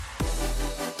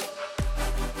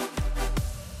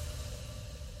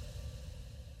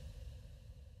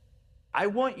I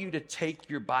want you to take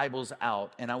your Bibles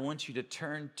out and I want you to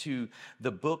turn to the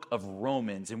book of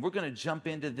Romans. And we're going to jump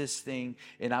into this thing,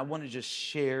 and I want to just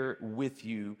share with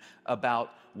you about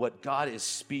what God is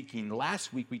speaking.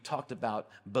 Last week we talked about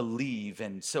believe.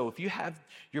 And so if you have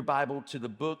your Bible to the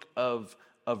book of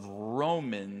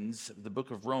Romans,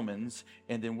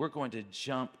 and then we're going to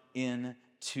jump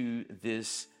into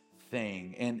this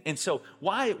thing. And so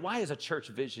why is a church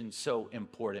vision so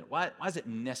important? Why is it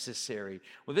necessary?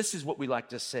 Well, this is what we like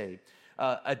to say.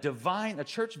 A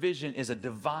church vision is a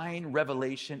divine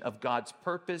revelation of God's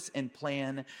purpose and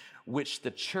plan, which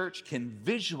the church can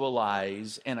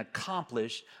visualize and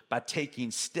accomplish by taking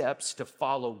steps to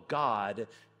follow God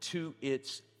to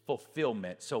its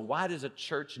fulfillment. So why does a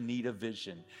church need a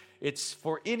vision? It's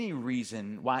for any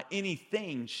reason why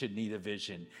anything should need a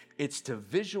vision. It's to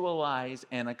visualize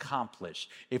and accomplish.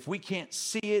 If we can't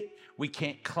see it, we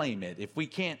can't claim it. If we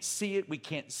can't see it, we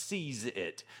can't seize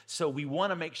it. So we want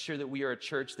to make sure that we are a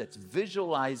church that's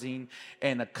visualizing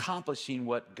and accomplishing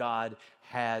what God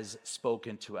has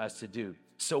spoken to us to do.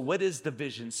 So what is the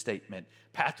vision statement?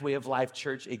 Pathway of Life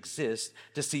Church exists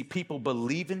to see people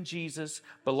believe in Jesus,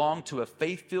 belong to a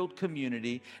faith-filled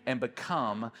community, and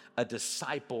become a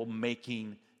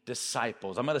disciple-making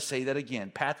disciples. I'm going to say that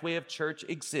again. Pathway of Church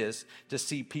exists to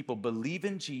see people believe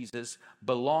in Jesus,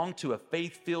 belong to a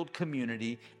faith-filled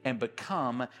community, and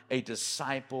become a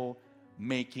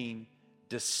disciple-making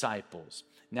disciples.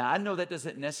 Now, I know that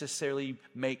doesn't necessarily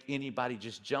make anybody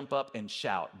just jump up and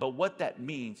shout, but what that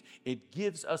means, it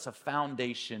gives us a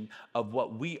foundation of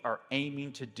what we are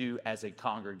aiming to do as a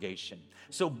congregation.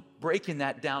 So breaking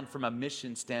that down from a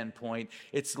mission standpoint,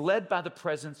 it's led by the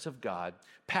presence of God.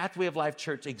 Pathway of Life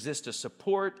Church exists to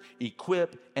support,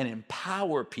 equip, and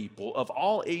empower people of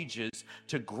all ages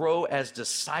to grow as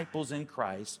disciples in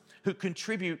Christ, who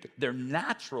contribute their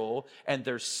natural and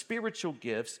their spiritual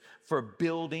gifts for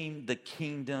building the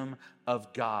kingdom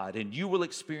of God. And you will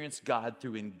experience God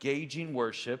through engaging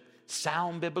worship,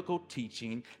 sound biblical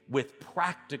teaching with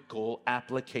practical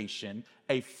application,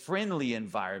 a friendly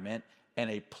environment, and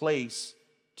a place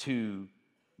to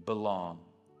belong.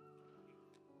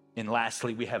 And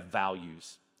lastly, we have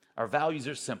values. Our values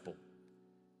are simple: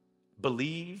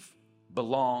 believe,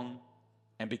 belong,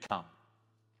 and become.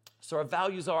 So our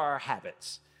values are our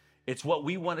habits. It's what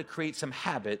we want to create, some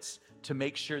habits to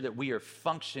make sure that we are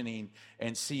functioning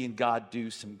and seeing God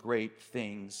do some great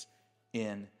things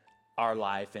in our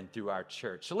life and through our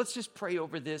church. So let's just pray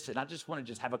over this, and I just want to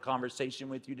just have a conversation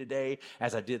with you today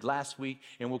as I did last week,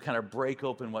 and we'll kind of break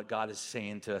open what God is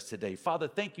saying to us today. Father,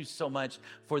 thank you so much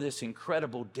for this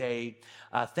incredible day.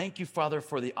 Thank you, Father,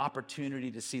 for the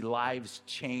opportunity to see lives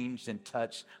changed and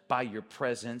touched by your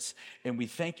presence, and we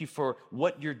thank you for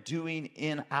what you're doing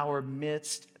in our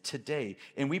midst today.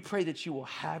 And we pray that you will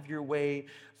have your way.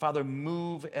 Father,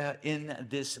 move in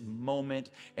this moment,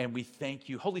 and we thank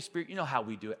you. Holy Spirit, you know how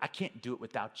we do it. I can't do it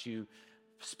without you.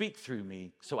 Speak through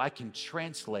me so I can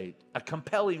translate a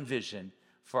compelling vision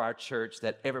for our church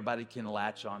that everybody can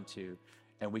latch onto,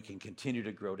 and we can continue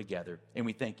to grow together. And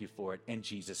we thank you for it in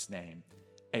Jesus' name.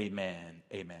 Amen.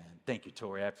 Amen. Thank you,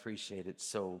 Tori. I appreciate it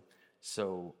so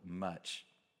much.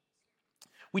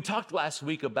 We talked last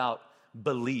week about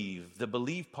believe, the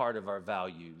believe part of our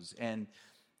values. And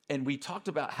we talked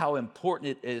about how important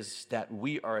it is that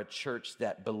we are a church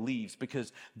that believes,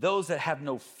 because those that have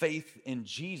no faith in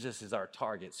Jesus is our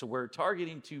target. So we're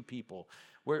targeting two people.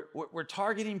 We're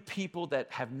targeting people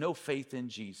that have no faith in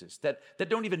Jesus, that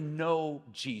don't even know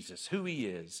Jesus, who he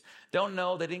is. Don't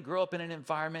know, they didn't grow up in an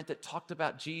environment that talked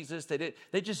about Jesus.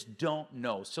 They just don't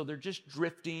know. So they're just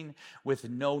drifting with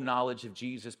no knowledge of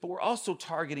Jesus. But we're also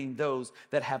targeting those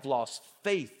that have lost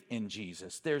faith in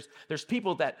Jesus. There's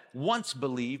people that once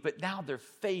believed, but now their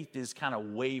faith is kind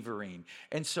of wavering.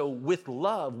 And so with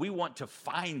love, we want to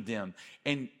find them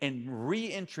and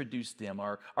reintroduce them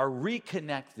or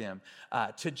reconnect them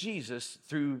to Jesus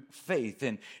through faith.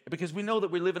 And because we know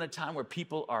that we live in a time where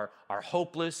people are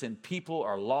hopeless, and people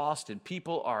are lost, and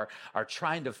people are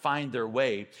trying to find their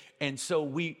way. And so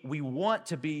we want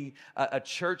to be a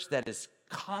church that is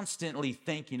constantly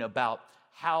thinking about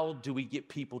how do we get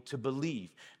people to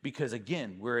believe? Because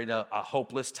again, we're in a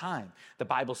hopeless time. The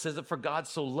Bible says that for God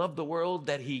so loved the world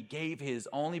that he gave his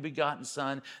only begotten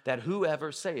son, that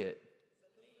whoever, say it,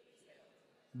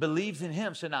 believes in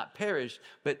him shall not perish,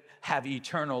 but have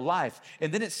eternal life.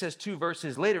 And then it says 2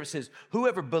 verses later, it says,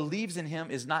 whoever believes in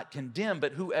him is not condemned,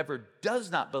 but whoever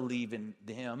does not believe in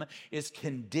him is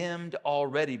condemned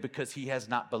already, because he has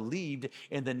not believed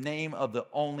in the name of the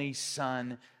only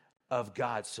Son of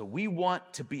God. So we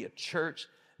want to be a church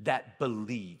that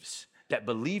believes, that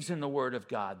believes in the Word of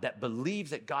God, that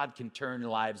believes that God can turn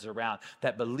lives around,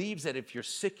 that believes that if you're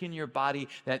sick in your body,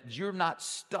 that you're not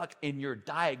stuck in your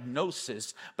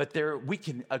diagnosis, but we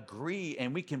can agree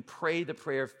and we can pray the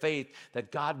prayer of faith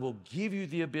that God will give you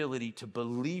the ability to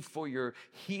believe for your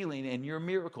healing and your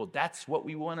miracle. That's what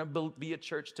we want to be a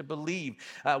church to believe.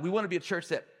 We want to be a church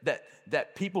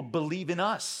that people believe in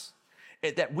us,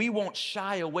 that we won't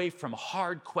shy away from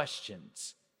hard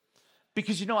questions.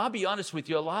 Because, I'll be honest with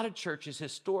you, a lot of churches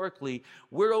historically,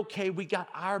 we're okay. We got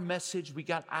our message. We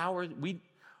got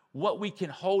what we can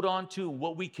hold on to,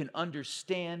 what we can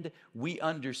understand. We're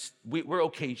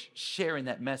okay sharing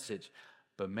that message.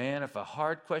 But man, if a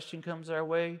hard question comes our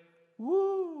way,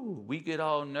 we get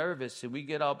all nervous and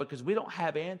because we don't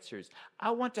have answers.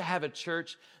 I want to have a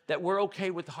church that we're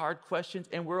okay with hard questions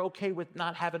and we're okay with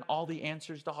not having all the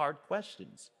answers to hard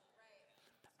questions.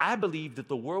 I believe that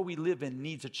the world we live in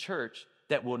needs a church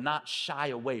that will not shy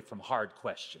away from hard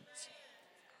questions.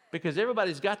 Because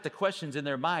everybody's got the questions in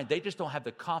their mind. They just don't have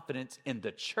the confidence in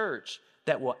the church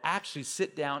that will actually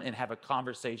sit down and have a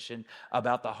conversation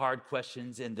about the hard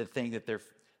questions and the thing that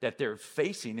they're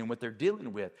facing and what they're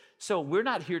dealing with. So we're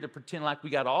not here to pretend like we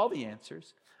got all the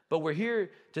answers, but we're here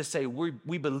to say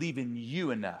we believe in you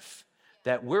enough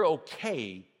that we're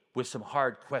okay with some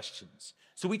hard questions.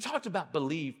 So we talked about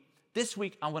believe. This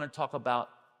week, I want to talk about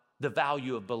the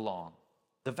value of belong.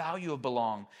 The value of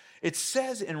belong. It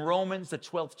says in Romans, the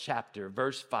 12th chapter,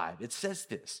 verse 5, it says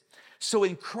this. So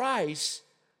in Christ,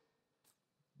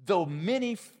 though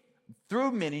many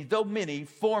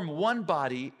form one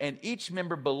body, and each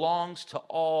member belongs to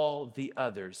all the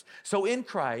others. So in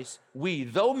Christ, we,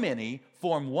 though many,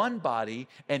 form one body,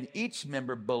 and each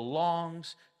member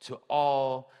belongs to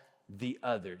all the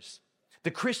others. The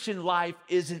Christian life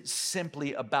isn't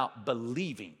simply about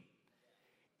believing.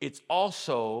 It's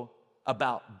also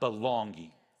about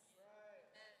belonging.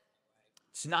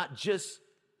 It's not just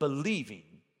believing.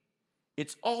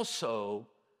 It's also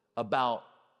about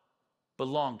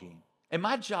belonging. And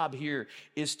my job here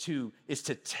is to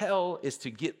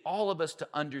get all of us to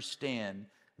understand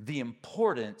the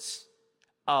importance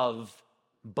of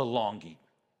belonging.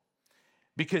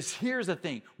 Because here's the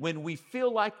thing, when we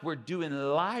feel like we're doing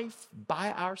life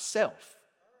by ourselves,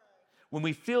 when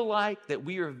we feel like that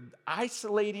we are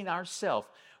isolating ourselves,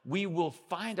 we will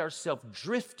find ourselves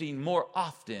drifting more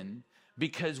often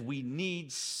because we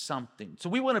need something. So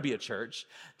we want to be a church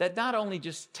that not only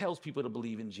just tells people to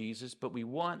believe in Jesus, but we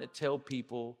want to tell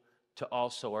people to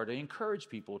encourage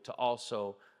people to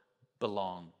also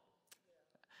belong.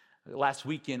 Last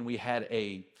weekend, we had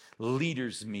a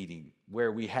leaders meeting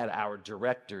where we had our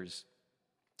directors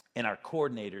and our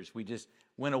coordinators. We just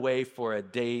went away for a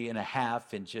day and a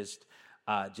half and just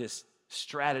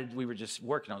strategy. We were just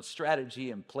working on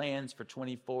strategy and plans for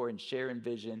 24 and sharing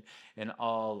vision and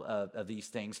all of these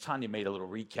things. Tanya made a little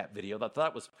recap video that I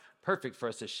thought was perfect for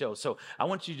us to show. So I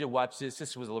want you to watch this.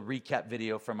 This was a little recap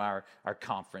video from our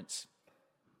conference.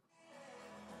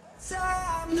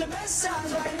 The best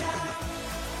times right now.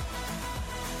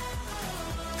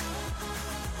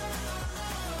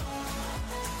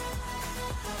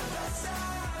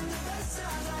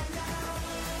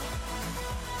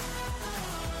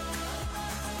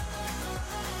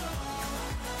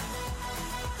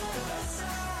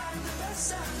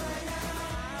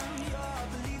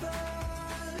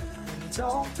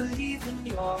 Don't believe in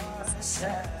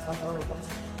yourself,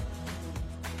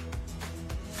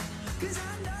 'cause I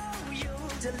know you'll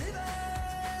deliver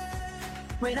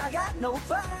when I got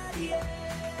nobody else.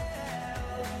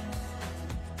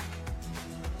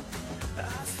 I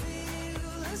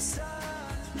feel the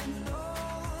sun and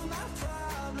all my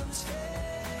problems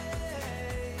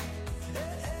fade.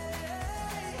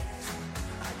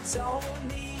 I don't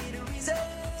need a reason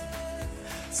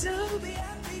to be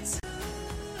happy today.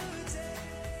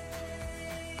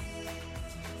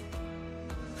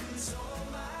 So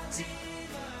my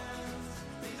demons,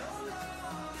 they no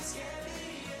longer scare me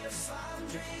if I'm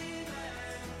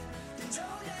dreaming. They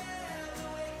don't ever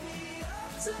wake me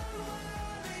up to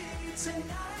worry.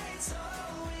 Tonight's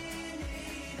all we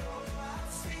need. Oh, I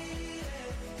feel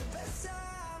it.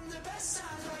 The best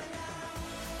time right now.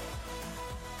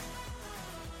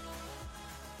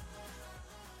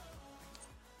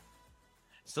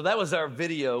 So that was our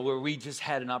video where we just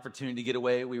had an opportunity to get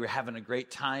away. We were having a great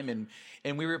time,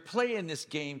 and we were playing this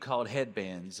game called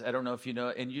Headbands. I don't know if you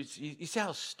know, and you see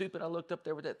how stupid I looked up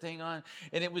there with that thing on?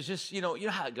 And it was just, you know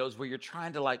how it goes, where you're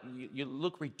trying to you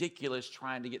look ridiculous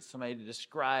trying to get somebody to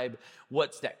describe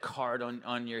what's that card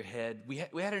on your head. We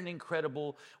had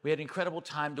incredible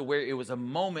time to where it was a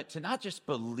moment to not just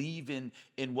believe in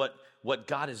what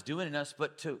God is doing in us,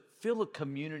 but to feel a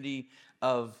community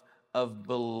of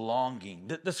belonging.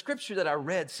 The scripture that I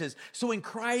read says, so in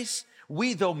Christ,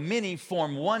 we, though many,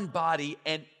 form one body,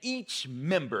 and each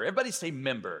member, everybody say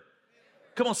member.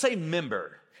 Come on, say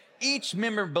member. Each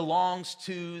member belongs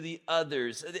to the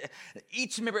others.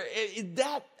 Each member,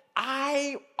 that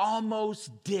I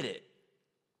almost did it.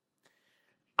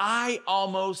 I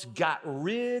almost got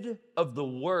rid of the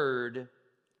word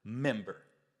member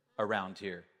around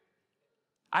here.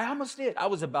 I almost did. I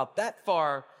was about that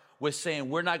far with saying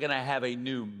we're not going to have a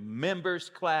new members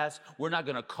class. We're not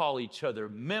going to call each other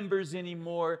members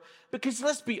anymore. Because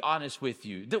let's be honest with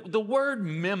you, the word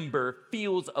member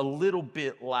feels a little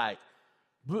bit like,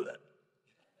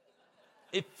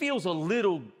 it feels a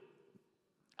little,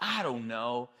 I don't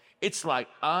know. It's like,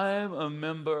 I'm a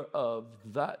member of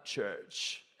that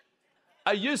church.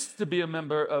 I used to be a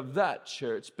member of that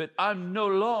church, but I'm no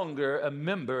longer a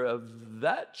member of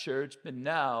that church, but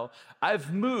now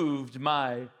I've moved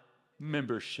my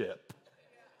membership.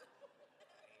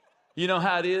 You know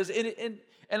how it is? And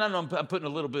I know I'm putting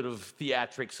a little bit of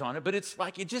theatrics on it, but it's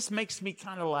like, it just makes me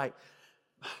kind of like,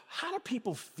 how do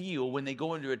people feel when they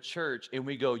go into a church and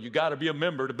we go, you got to be a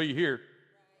member to be here.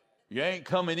 You ain't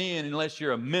coming in unless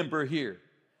you're a member here.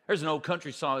 There's an old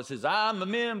country song that says, I'm a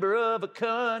member of a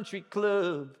country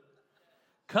club.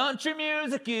 Country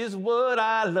music is what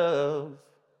I love.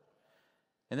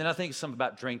 And then I think something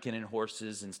about drinking and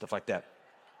horses and stuff like that.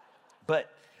 But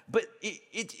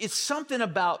it's something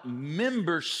about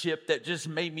membership that just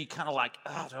made me kind of like,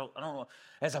 I don't know.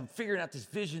 As I'm figuring out this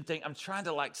vision thing, I'm trying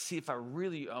to see if I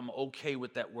really am okay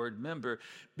with that word member,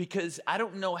 because I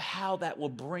don't know how that will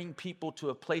bring people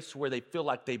to a place where they feel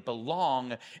like they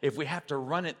belong if we have to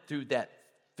run it through that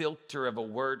filter of a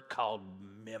word called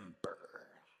member.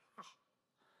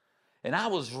 And I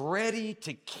was ready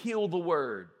to kill the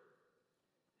word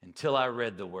until I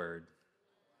read the word.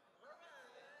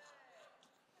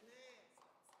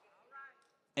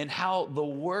 And how the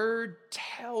word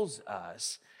tells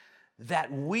us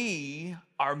that we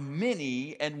are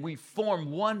many and we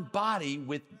form one body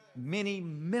with many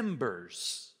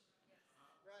members.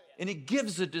 And it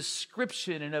gives a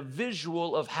description and a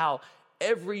visual of how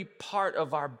every part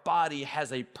of our body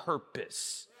has a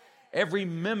purpose. Every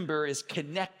member is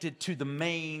connected to the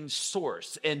main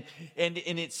source, and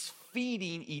it's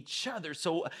feeding each other.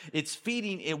 So it's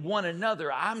feeding one another.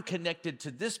 I'm connected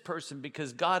to this person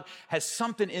because God has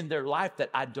something in their life that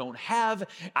I don't have.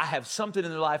 I have something in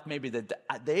their life maybe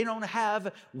that they don't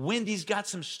have. Wendy's got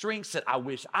some strengths that I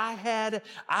wish I had.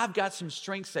 I've got some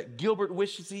strengths that Gilbert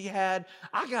wishes he had.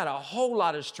 I got a whole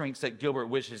lot of strengths that Gilbert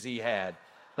wishes he had.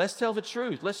 Let's tell the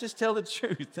truth. Let's just tell the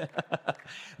truth.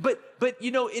 but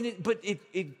you know,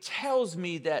 it tells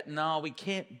me that no, we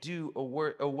can't do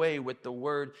away with the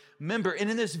word member. And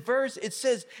in this verse, it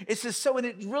says so,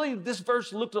 and this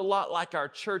verse looked a lot like our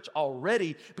church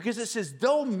already, because it says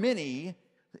though many,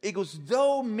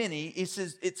 it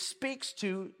says it speaks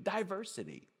to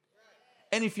diversity.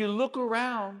 And if you look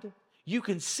around, you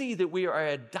can see that we are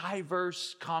a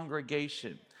diverse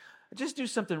congregation. Just do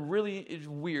something really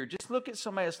weird. Just look at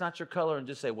somebody that's not your color and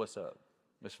just say, what's up?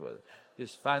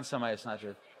 Just find somebody that's not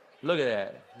your, look at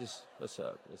that. Just, what's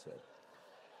up?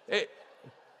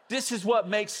 This is what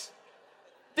makes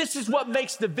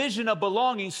the vision of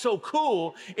belonging so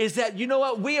cool, is that, you know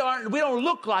what? We don't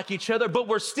look like each other, but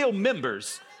we're still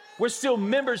members. We're still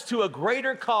members to a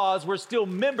greater cause. We're still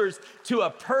members to a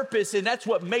purpose, and that's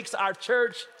what makes our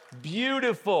church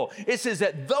beautiful. It says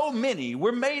that though many,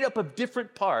 we're made up of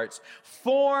different parts,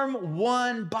 form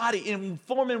one body. In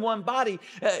forming one body,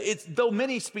 though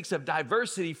many speaks of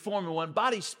diversity, forming one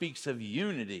body speaks of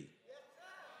unity.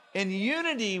 In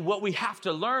unity, what we have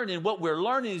to learn, and what we're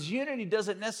learning is unity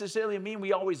doesn't necessarily mean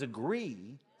we always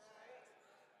agree,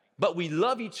 but we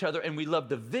love each other, and we love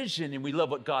the vision, and we love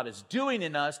what God is doing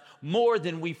in us more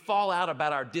than we fall out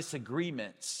about our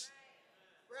disagreements.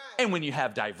 And when you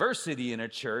have diversity in a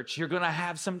church, you're going to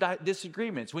have some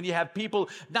disagreements. When you have people,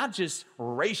 not just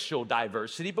racial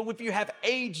diversity, but if you have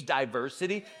age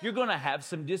diversity, you're going to have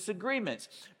some disagreements.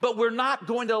 But we're not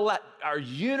going to let our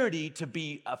unity to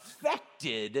be affected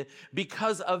connected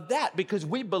because of that, because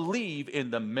we believe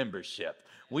in the membership.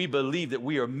 We believe that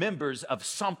we are members of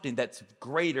something that's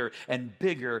greater and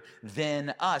bigger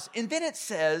than us. And then it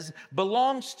says,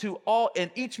 belongs to all, and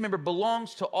each member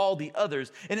belongs to all the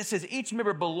others. And it says each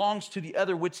member belongs to the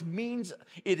other, which means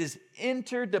it is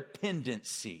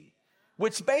interdependency,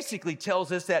 which basically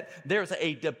tells us that there's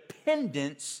a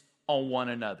dependence on one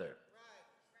another.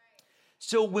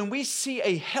 So when we see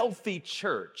a healthy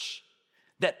church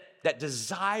that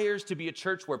desires to be a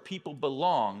church where people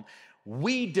belong,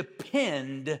 we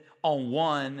depend on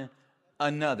one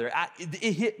another.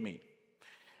 It hit me.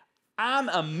 I'm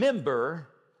a member,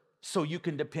 so you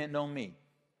can depend on me.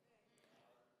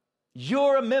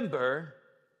 You're a member,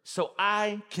 so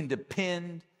I can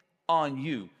depend on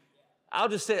you. I'll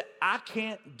just say, I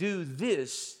can't do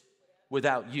this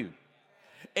without you.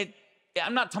 And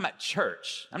I'm not talking about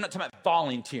church. I'm not talking about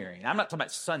volunteering. I'm not talking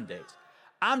about Sundays.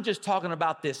 I'm just talking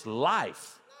about this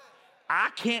life. I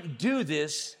can't do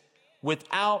this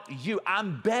without you.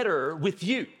 I'm better with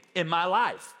you in my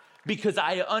life because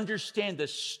I understand the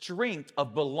strength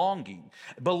of belonging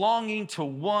to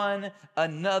one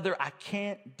another. I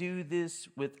can't do this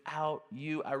without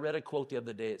you. I read a quote the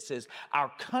other day. It says,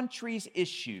 our country's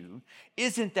issue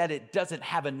isn't that it doesn't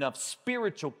have enough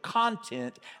spiritual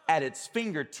content at its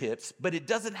fingertips, but it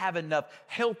doesn't have enough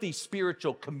healthy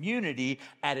spiritual community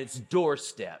at its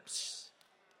doorsteps.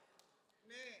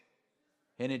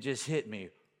 And it just hit me.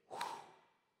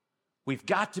 We've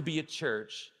got to be a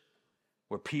church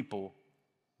where people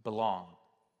belong,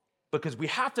 because we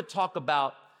have to talk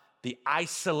about the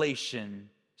isolation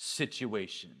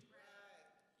situation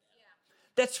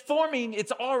that's forming.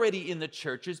 It's already in the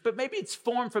churches, but maybe it's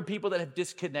formed from people that have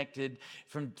disconnected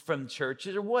from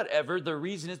churches or whatever the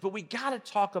reason is. But we got to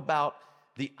talk about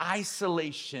the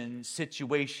isolation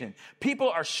situation. People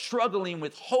are struggling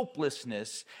with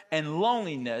hopelessness and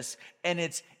loneliness, and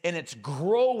it's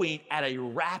growing at a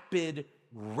rapid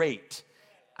rate.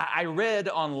 I read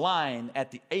online at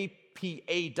the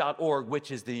APA.org, which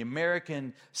is the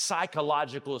American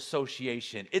Psychological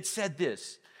Association. It said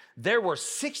this: there were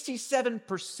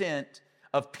 67%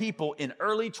 of people in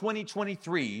early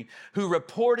 2023 who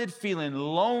reported feeling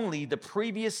lonely the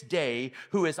previous day,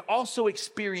 who has also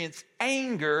experienced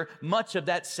anger much of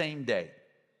that same day,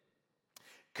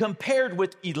 compared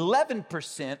with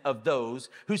 11% of those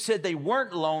who said they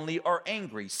weren't lonely or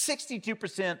angry.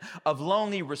 62% of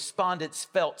lonely respondents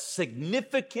felt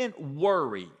significant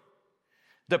worry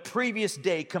the previous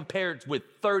day, compared with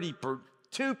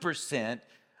 32%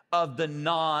 of the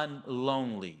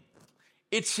non-lonely.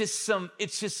 It's just some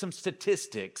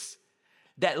statistics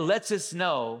that lets us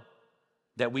know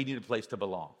that we need a place to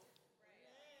belong.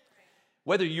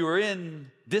 Whether you're in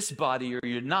this body or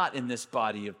you're not in this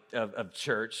body of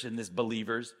church and this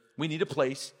believers, we need a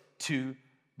place to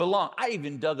belong. I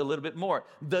even dug a little bit more.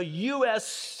 The U.S.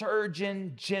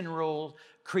 Surgeon General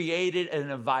created an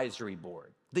advisory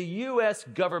board. The U.S.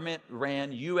 government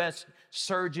ran U.S.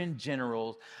 Surgeon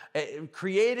General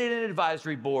created an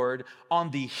advisory board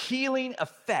on the healing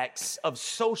effects of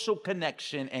social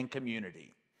connection and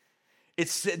community.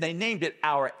 They named it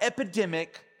Our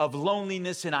Epidemic of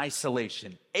Loneliness and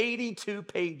Isolation, 82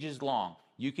 pages long.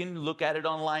 You can look at it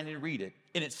online and read it.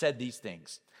 And it said these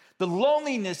things: the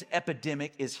loneliness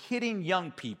epidemic is hitting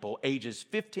young people ages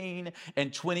 15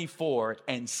 and 24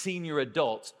 and senior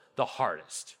adults the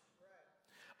hardest.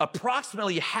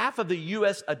 Approximately half of the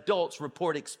U.S. adults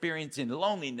report experiencing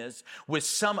loneliness, with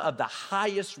some of the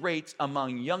highest rates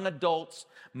among young adults,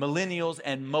 millennials,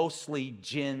 and mostly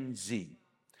Gen Z.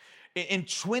 In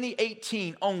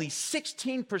 2018, only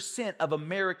 16% of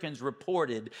Americans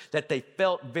reported that they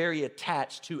felt very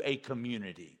attached to a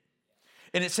community.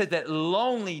 And it said that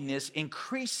loneliness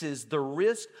increases the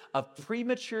risk of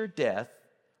premature death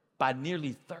by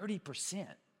nearly 30%.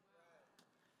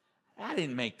 I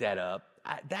didn't make that up.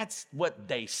 That's what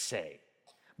they say.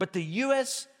 But the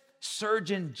U.S.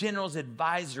 Surgeon General's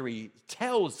advisory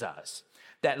tells us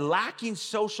that lacking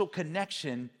social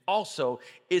connection also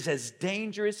is as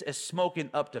dangerous as smoking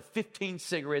up to 15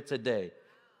 cigarettes a day.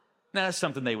 Now, that's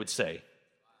something they would say.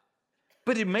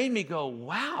 But it made me go,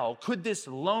 wow, could this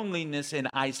loneliness and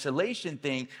isolation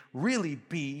thing really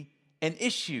be an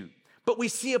issue? But we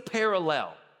see a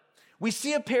parallel. We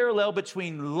see a parallel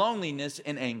between loneliness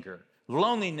and anger,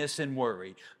 loneliness and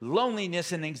worry,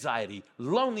 loneliness and anxiety,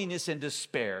 loneliness and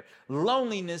despair,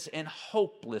 loneliness and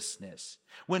hopelessness.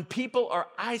 When people are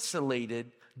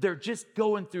isolated, they're just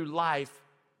going through life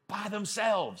by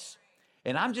themselves.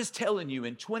 And I'm just telling you,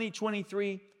 in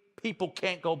 2023, people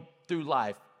can't go through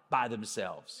life by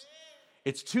themselves.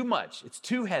 It's too much. It's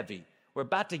too heavy. We're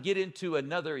about to get into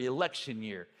another election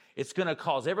year. It's going to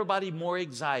cause everybody more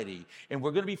anxiety, and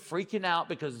we're going to be freaking out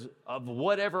because of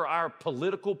whatever our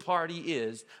political party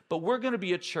is, but we're going to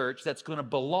be a church that's going to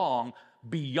belong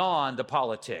beyond the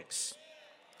politics.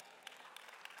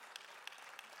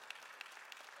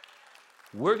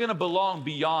 We're going to belong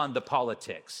beyond the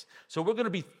politics. So we're going to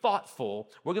be thoughtful.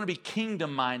 We're going to be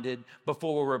kingdom-minded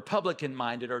before we're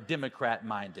Republican-minded or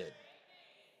Democrat-minded.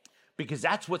 Because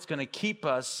that's what's going to keep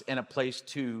us in a place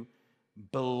to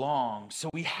belong. So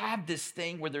we have this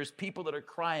thing where there's people that are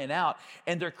crying out,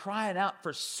 and they're crying out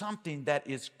for something that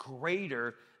is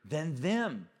greater than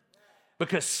them.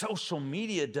 Because social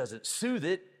media doesn't soothe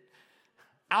it.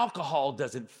 Alcohol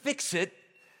doesn't fix it.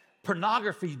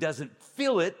 Pornography doesn't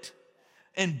fill it.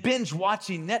 And binge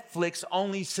watching Netflix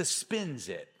only suspends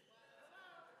it.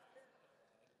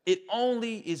 It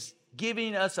only is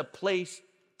giving us a place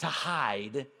to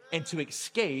hide and to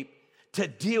escape, to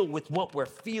deal with what we're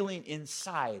feeling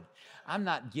inside. I'm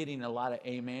not getting a lot of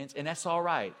amens, and that's all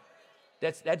right.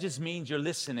 That just means you're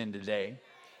listening today.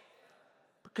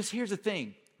 Because here's the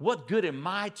thing. What good am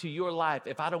I to your life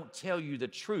if I don't tell you the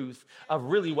truth of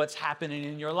really what's happening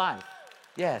in your life?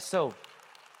 Yeah, so...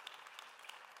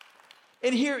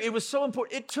 And here, it was so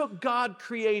important. It took God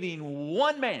creating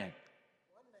one man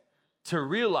to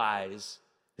realize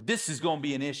that this is going to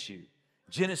be an issue.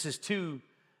 Genesis 2,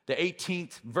 the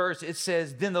 18th verse, it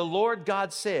says, "Then the Lord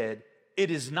God said,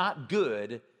 it is not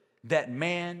good that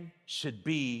man should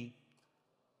be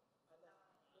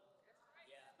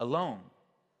alone.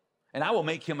 And I will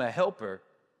make him a helper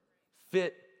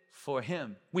fit for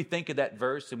him." We think of that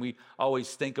verse and we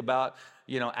always think about,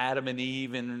 Adam and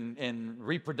Eve and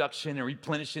reproduction and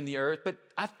replenishing the earth. But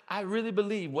I really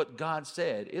believe what God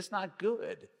said. It's not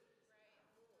good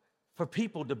for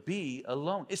people to be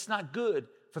alone. It's not good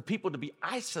for people to be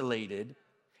isolated.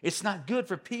 It's not good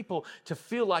for people to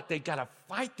feel like they got to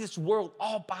fight this world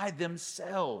all by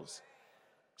themselves.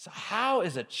 So how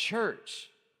as a church,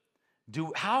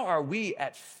 how are we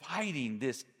at fighting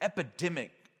this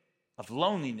epidemic of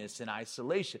loneliness and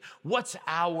isolation? What's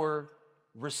our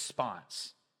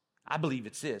response? I believe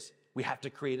it's this. We have to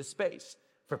create a space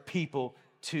for people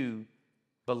to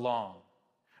belong.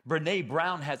 Brené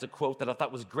Brown has a quote that I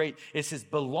thought was great. It says,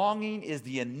 "Belonging is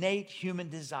the innate human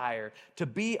desire to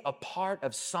be a part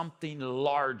of something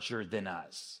larger than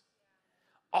us."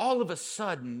 All of a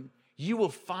sudden, you will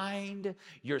find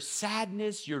your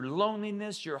sadness, your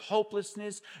loneliness, your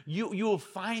hopelessness, you will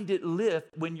find it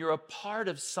lift when you're a part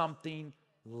of something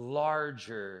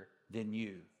larger than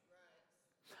you.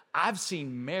 I'm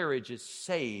seen marriages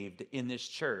saved in this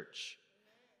church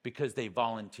because they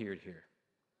volunteered here.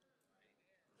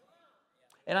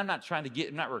 And I'm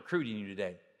not recruiting you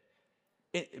today.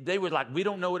 They were like, we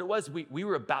don't know what it was. We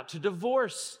were about to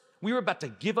divorce. We were about to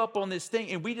give up on this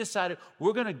thing, and we decided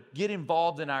we're going to get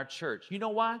involved in our church. You know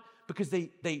why? Because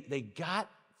they got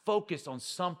focused on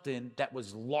something that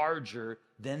was larger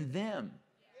than them.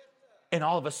 And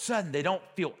all of a sudden, they don't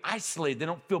feel isolated. They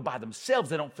don't feel by themselves.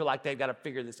 They don't feel like they've got to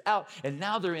figure this out. And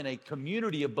now they're in a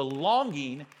community of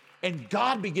belonging, and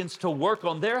God begins to work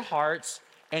on their hearts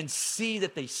and see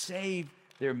that they save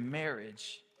their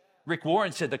marriage. Rick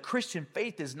Warren said the Christian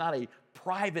faith is not a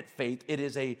private faith. It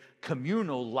is a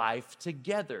communal life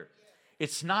together.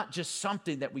 It's not just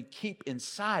something that we keep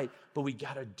inside, but we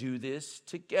got to do this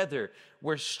together.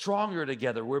 We're stronger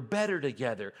together. We're better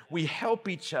together. We help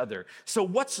each other. So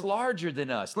what's larger than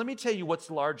us? Let me tell you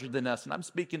what's larger than us, and I'm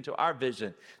speaking to our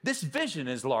vision. This vision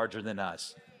is larger than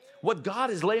us. What God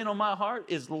is laying on my heart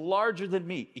is larger than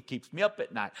me. It keeps me up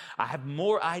at night. I have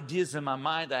more ideas in my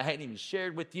mind that I hadn't even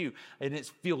shared with you, and it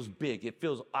feels big.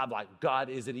 I'm like,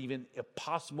 God, is it even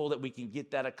possible that we can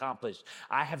get that accomplished?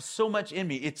 I have so much in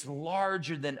me. It's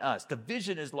larger than us. The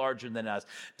vision is larger than us.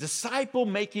 Disciple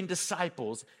making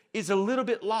disciples is a little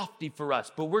bit lofty for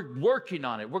us, but we're working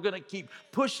on it. We're going to keep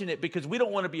pushing it because we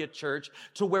don't want to be a church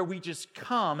to where we just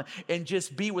come and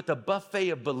just be with a buffet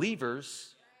of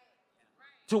believers,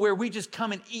 to where we just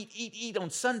come and eat on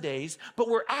Sundays, but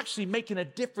we're actually making a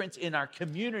difference in our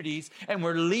communities, and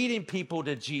we're leading people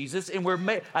to Jesus, and we're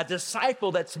a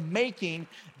disciple that's making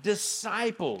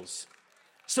disciples.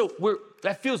 So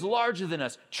that feels larger than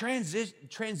us.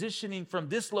 Transitioning from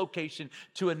this location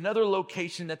to another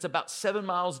location that's about 7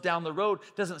 miles down the road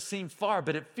doesn't seem far,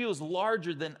 but it feels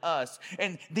larger than us.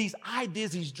 And these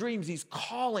ideas, these dreams, these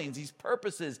callings, these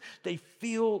purposes, they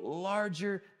feel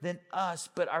larger than us.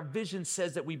 But our vision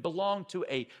says that we belong to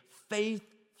a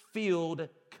faith-filled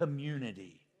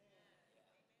community.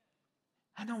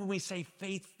 I know when we say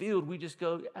faith-filled, we just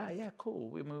go, yeah, cool.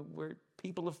 We're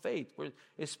people of faith.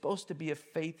 It's supposed to be a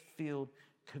faith-filled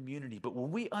community. But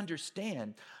when we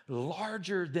understand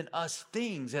larger than us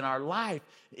things in our life,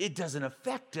 it doesn't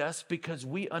affect us because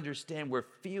we understand we're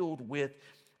filled with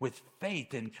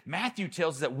faith. And Matthew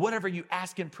tells us that whatever you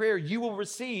ask in prayer, you will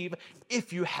receive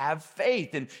if you have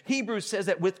faith. And Hebrews says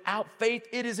that without faith,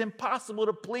 it is impossible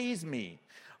to please me.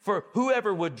 For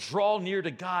whoever would draw near to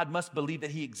God must believe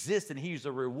that he exists and he's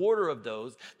a rewarder of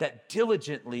those that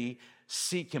diligently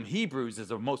seek him. Hebrews is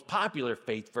the most popular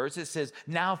faith verse. It says,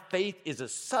 now faith is a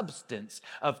substance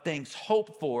of things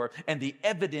hoped for and the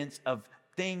evidence of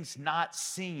things not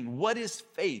seen. What is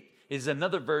faith? Is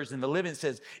another version. The Living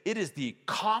says, it is the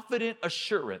confident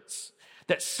assurance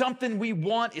that something we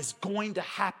want is going to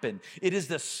happen. It is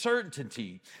the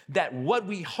certainty that what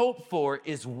we hope for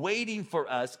is waiting for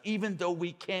us, even though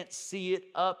we can't see it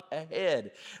up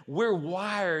ahead. We're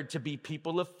wired to be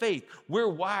people of faith. We're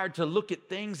wired to look at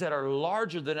things that are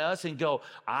larger than us and go,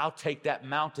 I'll take that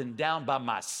mountain down by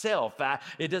myself.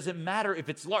 It doesn't matter if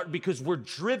it's large because we're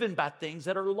driven by things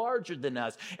that are larger than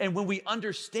us. And when we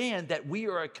understand that we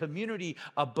are a community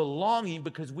of belonging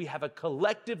because we have a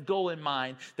collective goal in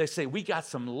mind, they say we got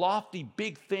some lofty,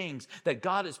 big things that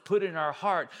God has put in our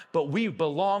heart, but we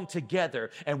belong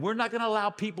together. And we're not going to allow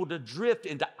people to drift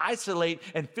and to isolate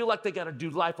and feel like they got to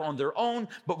do life on their own,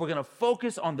 but we're going to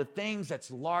focus on the things that's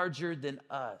larger than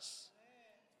us.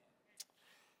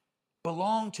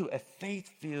 Belong to a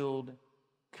faith-filled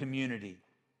community,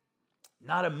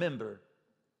 not a member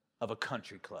of a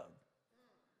country club.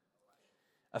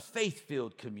 A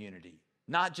faith-filled community,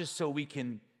 not just so we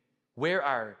can wear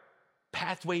our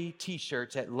Pathway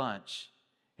t-shirts at lunch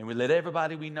and we let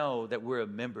everybody we know that we're a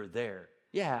member there.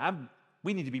 Yeah,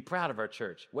 we need to be proud of our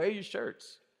church. Wear your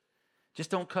shirts. Just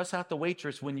don't cuss out the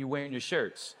waitress when you're wearing your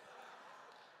shirts.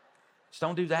 Just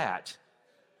don't do that.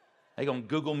 They're going to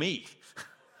Google me.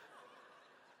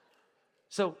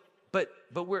 But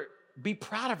be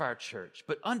proud of our church,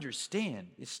 but understand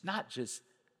it's not just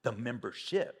the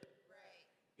membership.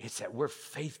 It's that we're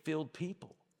faith-filled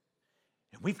people.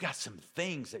 And we've got some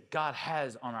things that God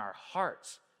has on our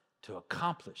hearts to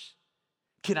accomplish.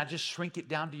 Can I just shrink it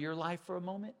down to your life for a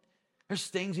moment? There's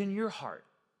things in your heart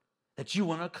that you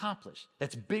want to accomplish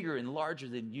that's bigger and larger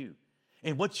than you.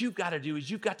 And what you've got to do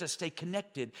is you've got to stay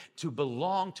connected to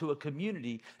belong to a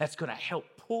community that's going to help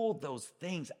pull those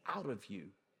things out of you.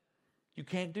 You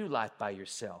can't do life by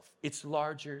yourself. It's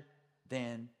larger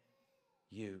than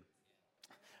you.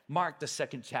 Mark, the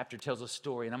 2nd chapter, tells a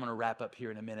story, and I'm going to wrap up here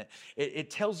in a minute.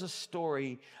 It tells a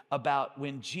story about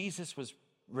when Jesus was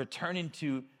returning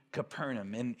to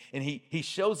Capernaum, and he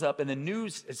shows up, and the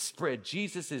news is spread.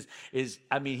 Jesus is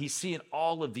he's seeing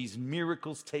all of these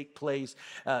miracles take place.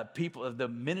 The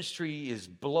ministry is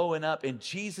blowing up, and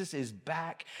Jesus is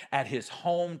back at his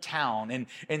hometown.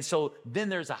 And so then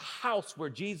there's a house where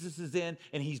Jesus is in,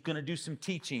 and he's going to do some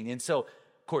teaching. And so,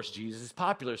 of course, Jesus is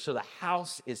popular, so the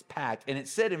house is packed. And it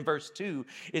said in verse 2,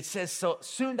 it says, so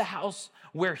soon the house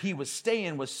where he was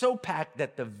staying was so packed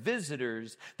that the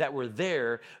visitors that were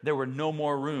there were no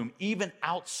more room, even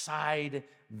outside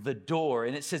the door.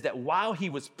 And it says that while he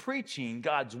was preaching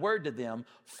God's word to them,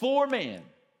 4 men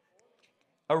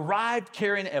arrived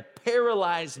carrying a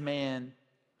paralyzed man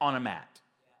on a mat.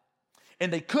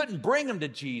 And they couldn't bring him to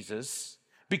Jesus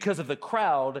because of the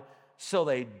crowd, so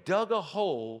they dug a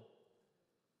hole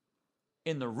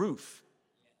in the roof.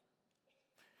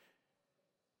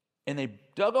 And they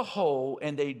dug a hole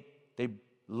and they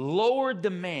lowered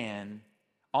the man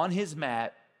on his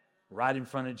mat right in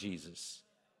front of Jesus.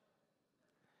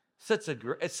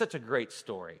 It's such a great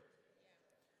story.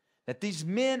 That these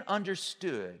men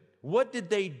understood. What did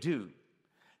they do?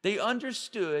 They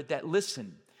understood that,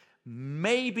 listen,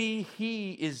 maybe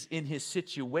he is in his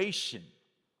situation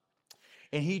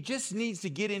and he just needs to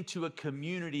get into a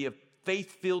community of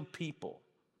faith-filled people.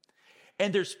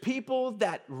 And there's people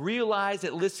that realize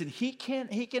that, listen, he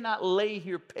cannot lay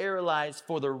here paralyzed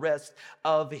for the rest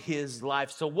of his life.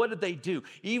 So what did they do?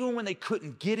 Even when they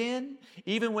couldn't get in,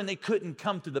 even when they couldn't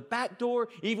come through the back door,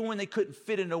 even when they couldn't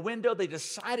fit in a window, they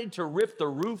decided to rip the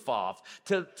roof off,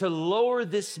 to lower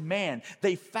this man.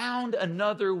 They found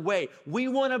another way. We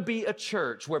want to be a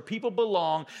church where people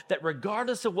belong, that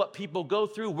regardless of what people go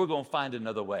through, we're going to find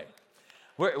another way.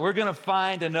 We're going to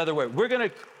find another way. We're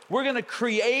going We're going to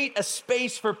create a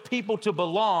space for people to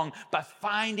belong by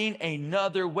finding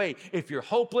another way. If you're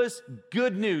hopeless,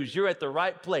 good news, you're at the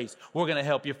right place. We're going to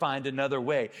help you find another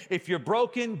way. If you're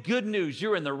broken, good news,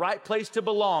 you're in the right place to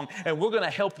belong, and we're going to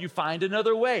help you find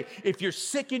another way. If you're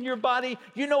sick in your body,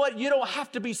 you know what? You don't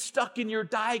have to be stuck in your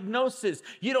diagnosis.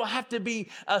 You don't have to be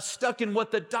stuck in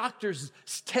what the doctors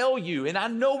tell you. And I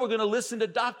know we're going to listen to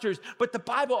doctors, but the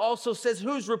Bible also says,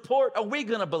 whose report are we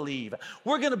going to believe?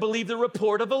 We're going to believe the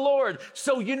report of the Lord.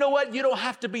 So you know what? You don't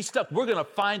have to be stuck. We're going to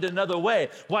find another way.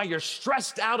 While you're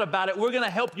stressed out about it, we're going to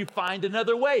help you find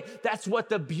another way. That's what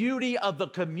the beauty of the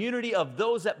community of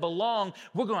those that belong.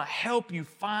 We're going to help you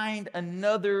find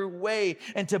another way.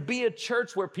 And to be a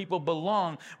church where people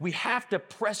belong, we have to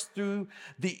press through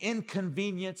the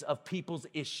inconvenience of people's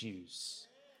issues.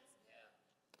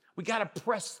 We got to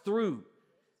press through.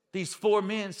 These four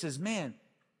men says, man,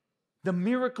 the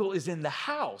miracle is in the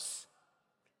house.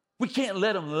 We can't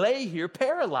let them lay here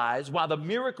paralyzed while the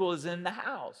miracle is in the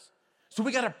house. So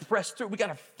we got to press through. We got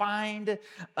to find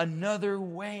another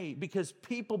way because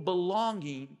people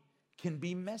belonging can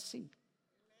be messy.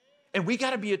 And we got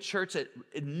to be a church that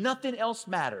nothing else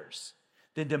matters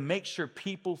than to make sure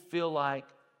people feel like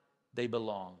they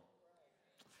belong.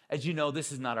 As you know,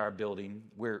 this is not our building.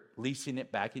 We're leasing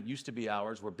it back. It used to be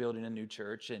ours. We're building a new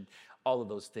church and all of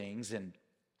those things. And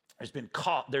there's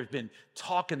been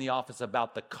talk in the office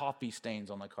about the coffee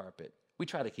stains on the carpet. We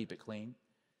try to keep it clean.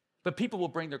 But people will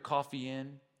bring their coffee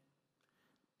in,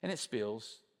 and it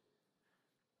spills.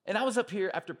 And I was up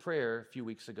here after prayer a few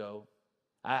weeks ago.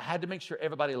 I had to make sure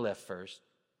everybody left first.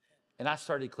 And I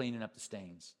started cleaning up the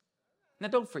stains. Now,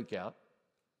 don't freak out.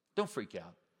 Don't freak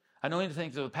out. I know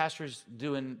anything that the pastor's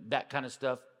doing that kind of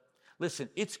stuff. Listen,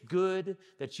 it's good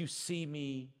that you see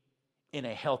me in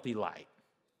a healthy light.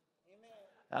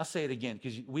 I'll say it again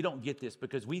because we don't get this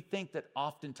because we think that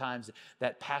oftentimes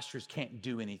that pastors can't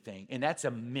do anything, and that's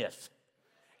a myth.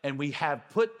 And we have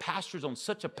put pastors on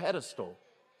such a pedestal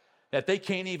that they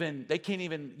can't even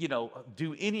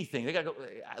do anything. They got to go.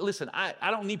 Listen, I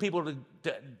don't need people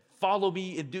to follow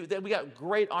me and do that. We got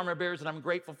great armor bearers, and I'm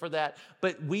grateful for that.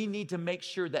 But we need to make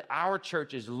sure that our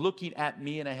church is looking at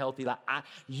me in a healthy light.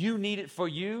 You need it for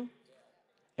you,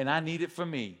 and I need it for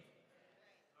me.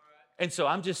 And so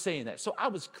I'm just saying that. So I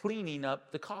was cleaning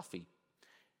up the coffee.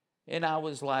 And I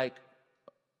was like,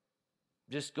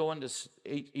 just going to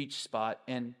each spot.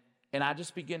 And I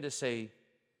just began to say,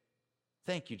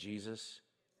 thank you, Jesus.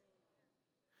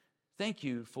 Thank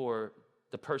you for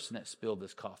the person that spilled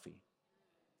this coffee.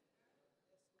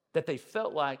 That they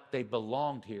felt like they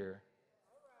belonged here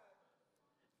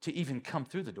to even come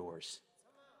through the doors.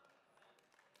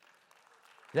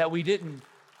 That we didn't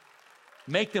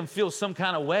make them feel some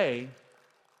kind of way.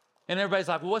 And everybody's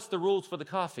like, well, what's the rules for the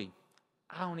coffee?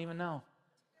 I don't even know.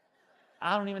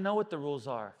 I don't even know what the rules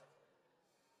are.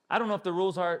 I don't know if the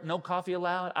rules are no coffee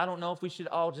allowed. I don't know if we should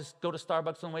all just go to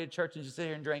Starbucks on the way to church and just sit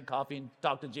here and drink coffee and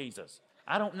talk to Jesus.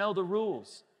 I don't know the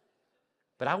rules.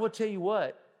 But I will tell you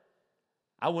what,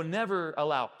 I will never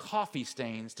allow coffee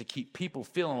stains to keep people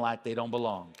feeling like they don't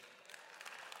belong.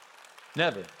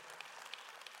 Never.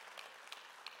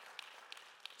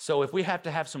 So if we have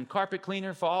to have some carpet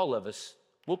cleaner for all of us,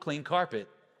 we'll clean carpet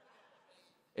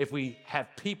if we have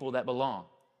people that belong.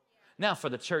 Now for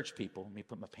the church people, let me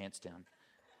put my pants down.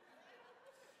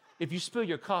 If you spill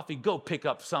your coffee, go pick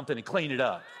up something and clean it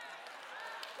up.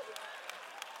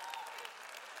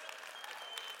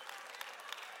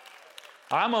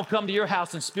 Or I'm going to come to your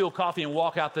house and spill coffee and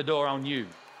walk out the door on you.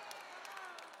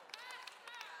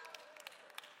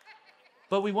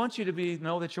 But we want you to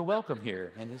know that you're welcome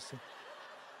here. And it's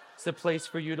a place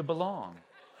for you to belong.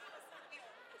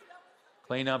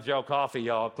 Clean up your coffee,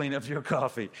 y'all. Clean up your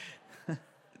coffee.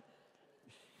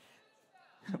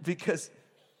 Because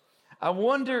I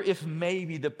wonder if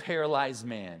maybe the paralyzed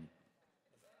man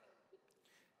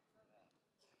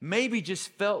maybe just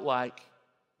felt like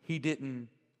he didn't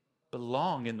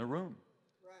belong in the room.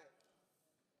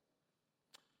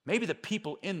 Maybe the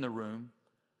people in the room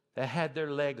that had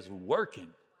their legs working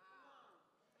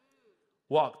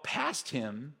walked past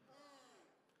him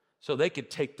so they could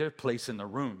take their place in the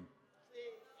room.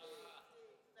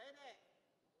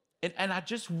 And I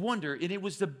just wonder, and it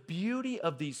was the beauty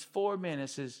of these four men. It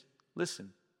says,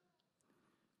 listen,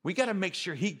 we got to make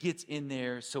sure he gets in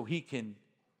there so he can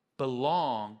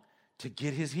belong to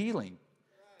get his healing,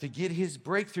 to get his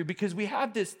breakthrough. Because we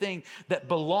have this thing that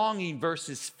belonging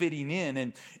versus fitting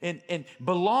in. And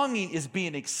belonging is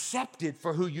being accepted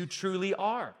for who you truly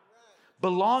are.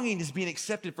 Belonging is being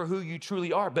accepted for who you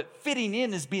truly are. But fitting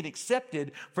in is being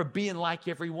accepted for being like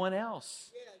everyone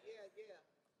else.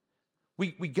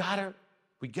 We got to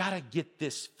We got to get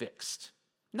this fixed.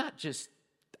 Not just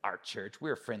our church.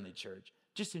 We're a friendly church.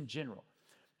 Just in general.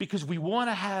 Because we want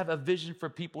to have a vision for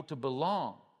people to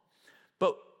belong.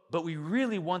 But we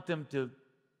really want them to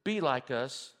be like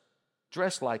us,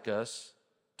 dress like us,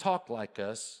 talk like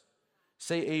us,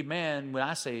 say amen when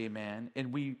I say amen.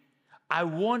 And I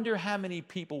wonder how many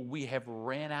people we have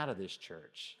ran out of this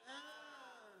church.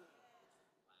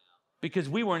 Because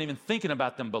we weren't even thinking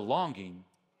about them belonging.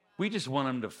 We just want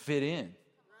them to fit in.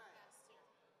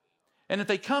 And if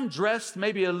they come dressed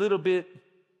maybe a little bit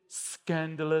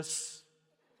scandalous,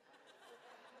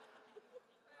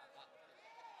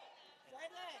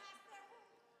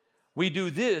 we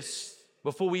do this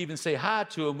before we even say hi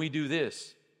to them. We do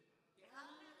this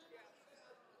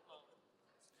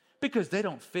because they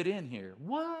don't fit in here.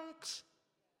 What?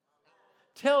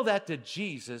 Tell that to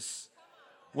Jesus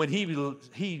when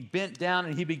he bent down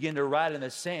and he began to write in the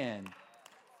sand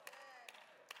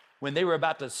when they were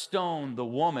about to stone the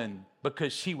woman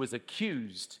because she was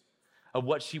accused of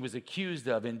what she was accused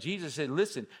of. And Jesus said,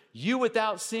 listen, you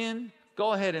without sin,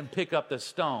 go ahead and pick up the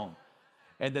stone.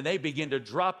 And then they begin to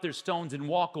drop their stones and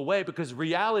walk away because the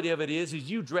reality of it is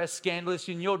you dress scandalous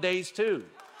in your days too.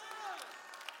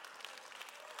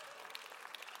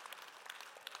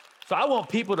 So I want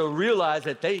people to realize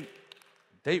that they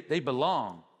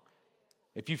belong.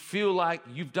 If you feel like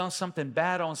you've done something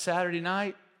bad on Saturday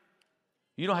night,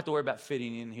 you don't have to worry about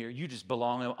fitting in here. You just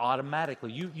belong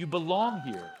automatically. You belong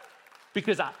here.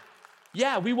 Because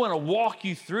we want to walk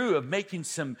you through of making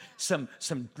some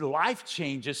life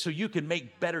changes so you can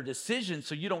make better decisions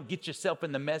so you don't get yourself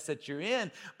in the mess that you're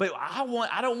in. But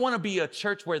I don't want to be a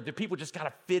church where the people just got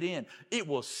to fit in. It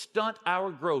will stunt our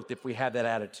growth if we have that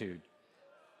attitude.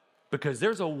 Because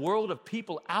there's a world of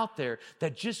people out there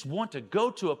that just want to go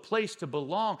to a place to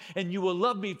belong. And you will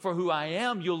love me for who I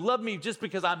am. You'll love me just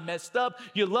because I messed up.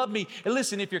 You'll love me. And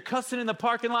listen, if you're cussing in the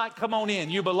parking lot, come on in.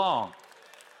 You belong.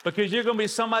 Because you're going to be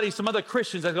some other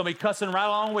Christians that's going to be cussing right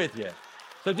along with you.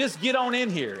 So just get on in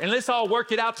here and let's all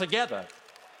work it out together.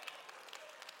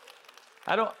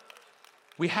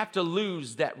 We have to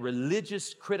lose that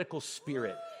religious critical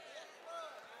spirit.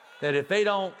 That if they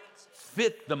don't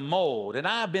fit the mold, and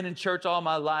I've been in church all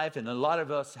my life, and a lot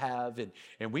of us have,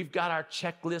 and we've got our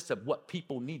checklist of what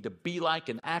people need to be like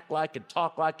and act like and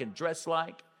talk like and dress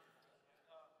like.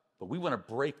 But we want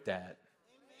to break that.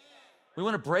 We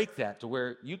want to break that to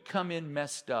where you come in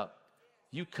messed up.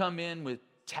 You come in with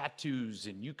tattoos,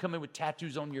 and you come in with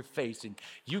tattoos on your face, and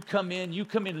you come in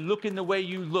looking the way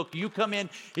you look. You come in,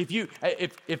 if you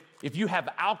have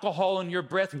alcohol in your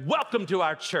breath, welcome to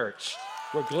our church.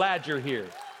 We're glad you're here.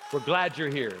 We're glad you're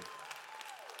here.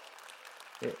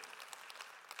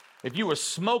 If you were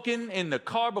smoking in the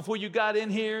car before you got in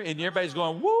here and everybody's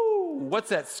going, woo, what's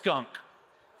that skunk?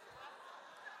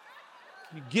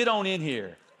 You get on in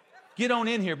here. Get on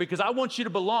in here because I want you to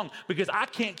belong, because I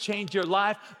can't change your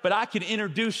life, but I can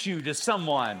introduce you to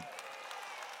someone.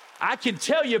 I can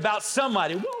tell you about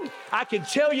somebody. Woo, I can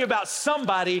tell you about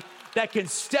somebody that can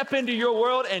step into your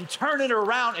world and turn it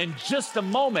around in just a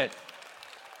moment.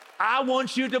 I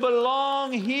want you to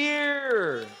belong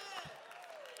here.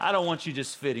 I don't want you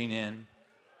just fitting in.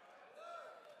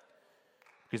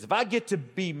 Because if I get to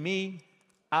be me,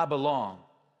 I belong.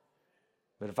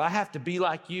 But if I have to be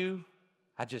like you,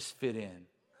 I just fit in.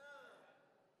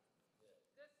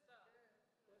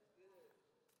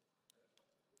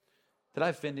 Did I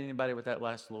offend anybody with that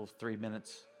last little 3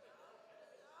 minutes?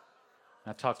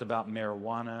 I talked about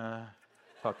marijuana,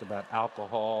 talked about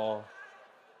alcohol,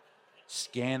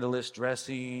 scandalous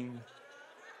dressing.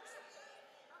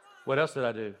 What else did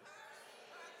I do?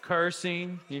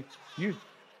 Cursing.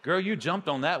 Girl, you jumped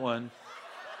on that one.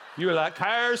 You were like,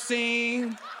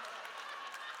 cursing.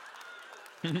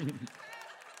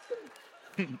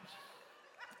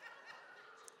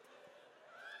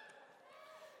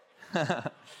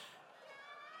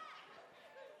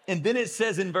 And then it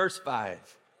says in verse 5,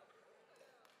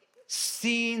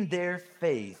 seeing their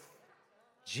faith,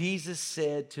 Jesus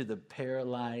said to the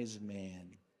paralyzed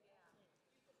man,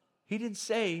 he didn't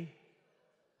say,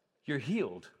 you're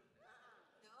healed.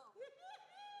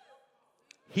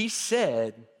 He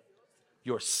said,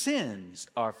 your sins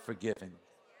are forgiven.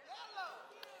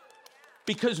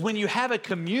 Because when you have a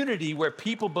community where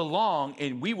people belong,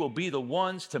 and we will be the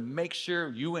ones to make sure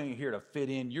you ain't here to fit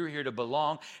in, you're here to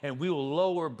belong, and we will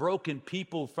lower broken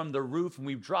people from the roof and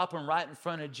we drop them right in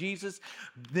front of Jesus,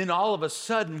 then all of a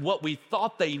sudden what we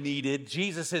thought they needed,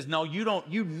 Jesus says, no,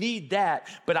 you need that,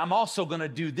 but I'm also going to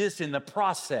do this in the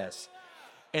process.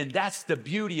 And that's the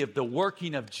beauty of the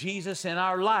working of Jesus in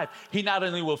our life. He not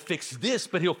only will fix this,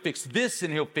 but he'll fix this,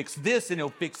 and he'll fix this, and he'll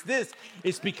fix this.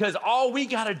 It's because all we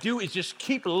got to do is just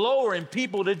keep lowering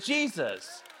people to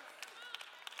Jesus,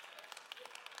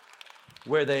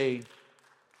 where they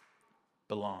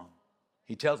belong.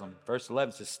 He tells them, verse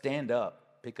 11 says, stand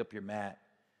up, pick up your mat,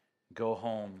 go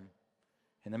home.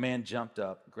 And the man jumped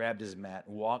up, grabbed his mat,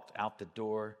 and walked out the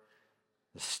door.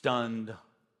 The stunned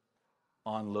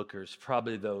onlookers,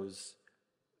 probably those,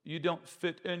 you don't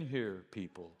fit in here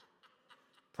people,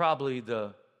 probably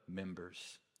the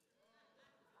members.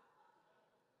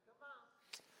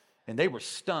 And they were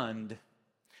stunned,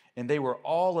 and they were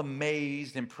all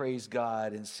amazed and praised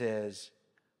God and says,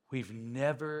 we've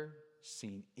never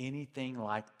seen anything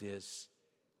like this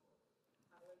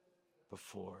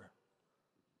before.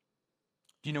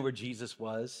 Do you know where Jesus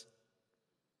was?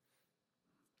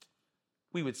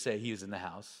 We would say he was in the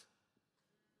house.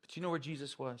 But you know where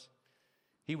Jesus was?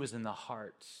 He was in the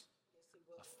hearts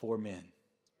of 4 men.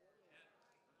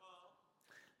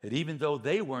 That even though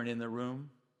they weren't in the room,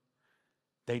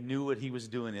 they knew what he was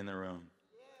doing in the room.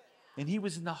 And he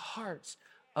was in the hearts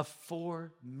of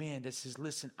 4 men that says,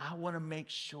 listen, I want to make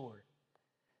sure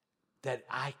that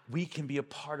we can be a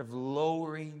part of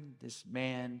lowering this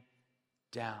man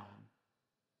down.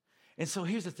 And so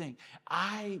here's the thing.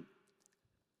 I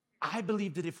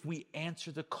believe that if we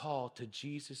answer the call to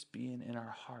Jesus being in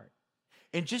our heart,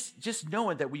 and just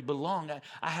knowing that we belong.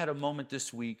 I had a moment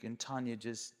this week, and Tanya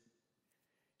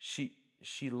she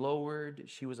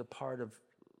was a part of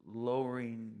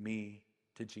lowering me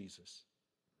to Jesus.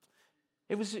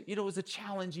 It was a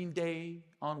challenging day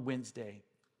on Wednesday.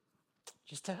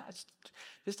 Just a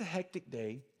hectic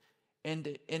day.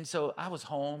 And so I was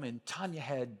home, and Tanya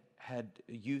had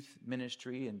a youth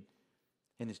ministry, and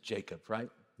it's Jacob, right?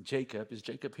 Jacob. Is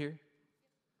Jacob here?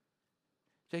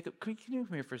 Jacob, can you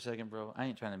come here for a second, bro? I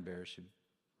ain't trying to embarrass you.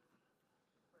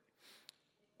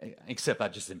 Except I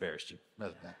just embarrassed you.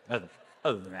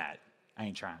 Other than that, I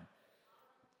ain't trying.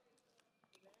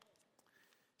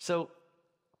 So,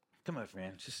 come on,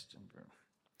 friend.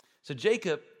 So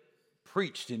Jacob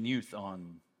preached in youth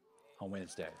on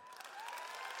Wednesday.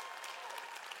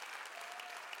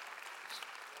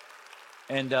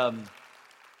 And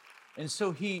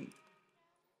so he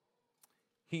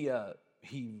was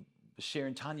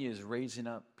sharing. Tanya is raising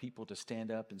up people to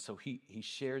stand up, and so he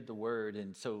shared the word.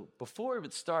 And so before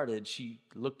it started, she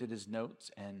looked at his notes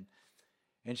and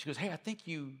she goes, "Hey, I think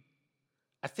you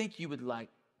would like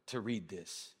to read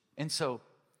this." And so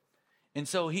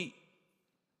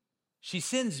she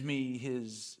sends me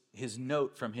his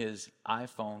note from his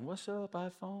iPhone. What's up,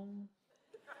 iPhone?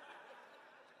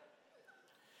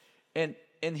 And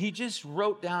he just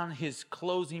wrote down his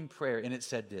closing prayer, and it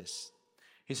said this.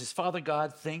 He says, Father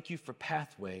God, thank you for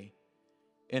Pathway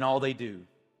and all they do.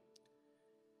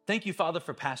 Thank you, Father,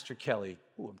 for Pastor Kelly.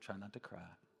 Ooh, I'm trying not to cry.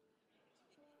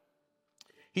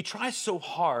 He tries so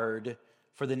hard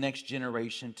for the next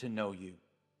generation to know you.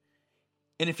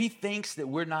 And if he thinks that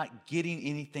we're not getting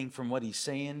anything from what he's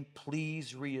saying,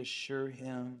 please reassure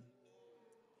him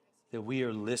that we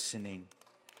are listening.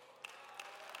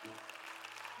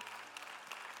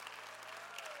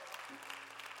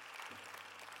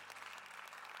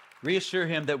 Reassure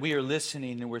him that we are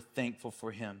listening and we're thankful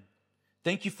for him.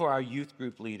 Thank you for our youth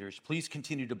group leaders. Please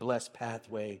continue to bless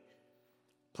Pathway.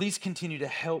 Please continue to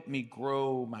help me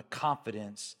grow my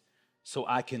confidence so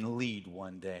I can lead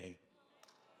one day.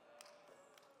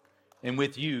 And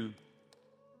with you,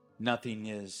 nothing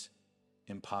is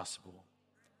impossible.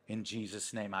 In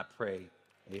Jesus' name I pray.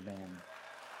 Amen.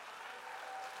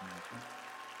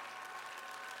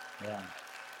 Yeah.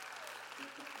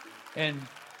 And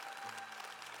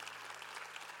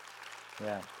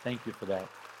yeah, thank you for that.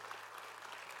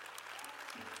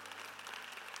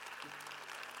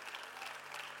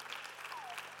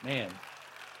 Man,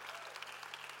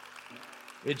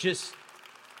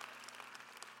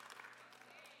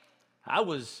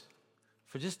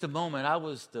 for just a moment, I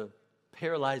was the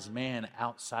paralyzed man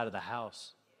outside of the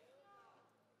house.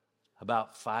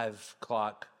 About 5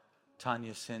 o'clock,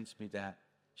 Tanya sends me that.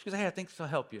 She goes, hey, I think this will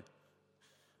help you.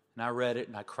 And I read it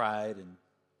and I cried, and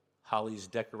Holly's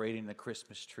decorating the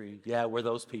Christmas tree. Yeah, we're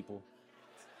those people.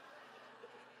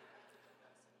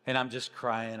 And I'm just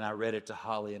crying. I read it to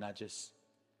Holly, and I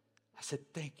said,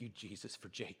 thank you, Jesus, for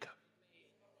Jacob.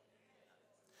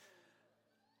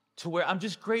 To where I'm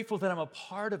just grateful that I'm a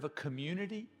part of a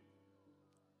community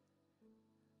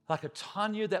like a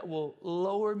Tanya that will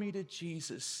lower me to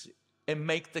Jesus and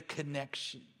make the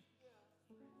connection.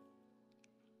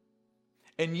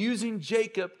 And using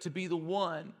Jacob to be the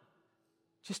one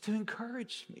just to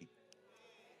encourage me.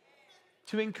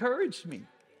 to encourage me.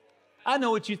 I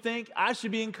know what you think. I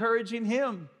should be encouraging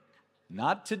him.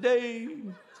 Not today.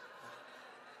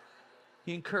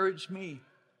 He encouraged me.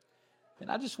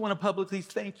 And I just want to publicly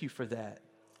thank you for that.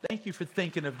 Thank you for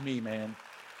thinking of me, man.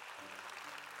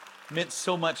 It meant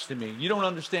so much to me. You don't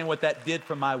understand what that did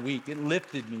for my week. It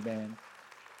lifted me, man.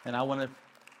 And I want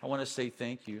to say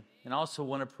thank you. And I also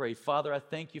want to pray, Father, I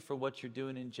thank you for what you're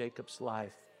doing in Jacob's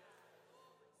life.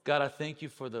 God, I thank you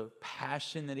for the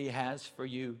passion that he has for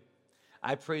you.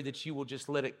 I pray that you will just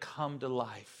let it come to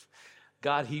life.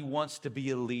 God, he wants to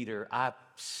be a leader. I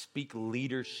speak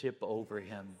leadership over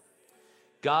him.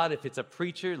 God, if it's a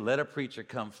preacher, let a preacher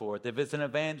come forth. If it's an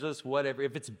evangelist, whatever.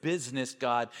 If it's business,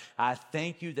 God, I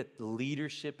thank you that the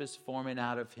leadership is forming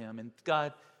out of him. And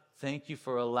God, thank you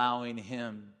for allowing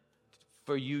him,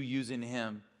 for you using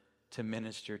him to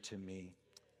minister to me.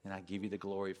 And I give you the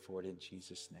glory for it in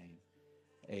Jesus' name.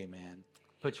 Amen.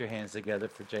 Put your hands together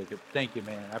for Jacob. Thank you,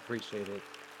 man. I appreciate it.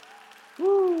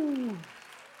 Woo!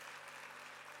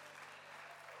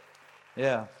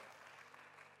 Yeah.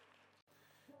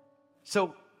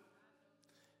 So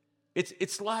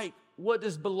it's like, what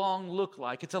does belong look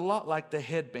like? It's a lot like the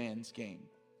headbands game.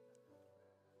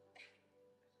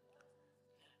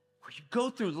 Where you go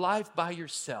through life by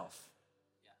yourself.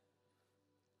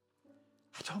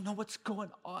 I don't know what's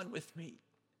going on with me.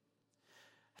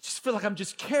 I just feel like I'm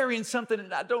just carrying something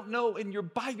and I don't know. And you're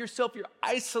by yourself, you're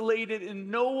isolated,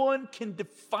 and no one can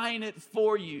define it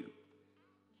for you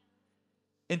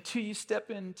until you step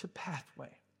into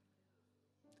Pathway.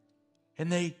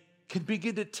 And they can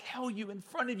begin to tell you in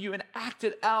front of you and act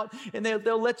it out. And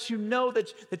they'll let you know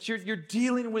that you're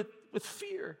dealing with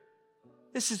fear.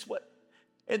 This is what.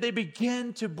 And they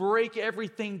begin to break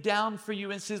everything down for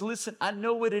you and says, listen, I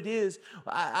know what it is.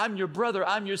 I'm your brother.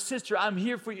 I'm your sister. I'm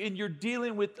here for you. And you're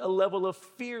dealing with a level of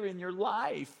fear in your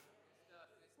life.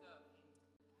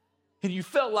 And you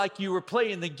felt like you were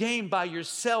playing the game by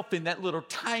yourself in that little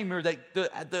timer, that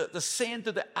the sand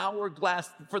to the hourglass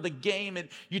for the game, and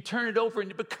you turn it over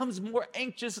and it becomes more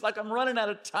anxious, like I'm running out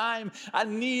of time. I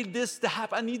need this to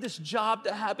happen. I need this job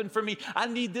to happen for me. I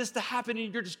need this to happen,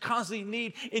 and you're just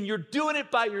constantly and you're doing it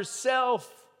by yourself.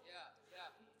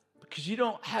 Because you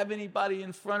don't have anybody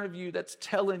in front of you that's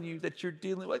telling you that you're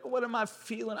dealing, like, what am I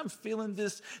feeling? I'm feeling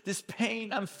this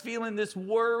pain. I'm feeling this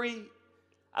worry.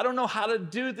 I don't know how to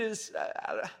do this.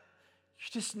 You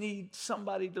just need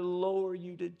somebody to lower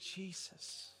you to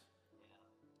Jesus.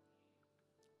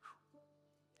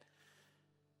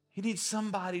 You need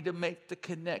somebody to make the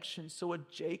connection so a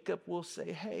Jacob will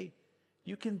say, hey,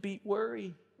 you can beat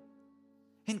worry.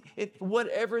 And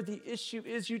whatever the issue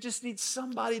is, you just need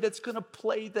somebody that's going to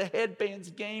play the headbands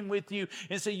game with you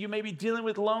and say, you may be dealing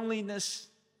with loneliness.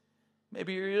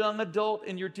 Maybe you're a young adult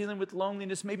and you're dealing with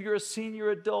loneliness. Maybe you're a senior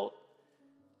adult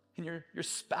and your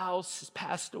spouse has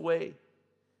passed away.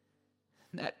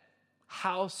 And that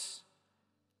house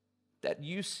that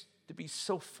used to be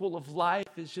so full of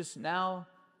life is just now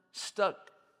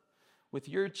stuck with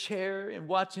your chair and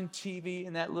watching TV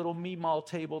and that little Meemaw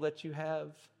table that you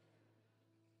have.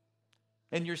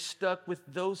 And you're stuck with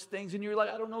those things and you're like,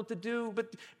 I don't know what to do.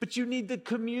 But you need the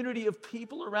community of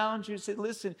people around you to say,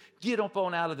 listen, get up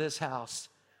on out of this house.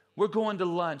 We're going to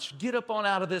lunch. Get up on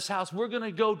out of this house. We're going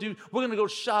to go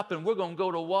shopping. We're going to go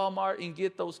to Walmart and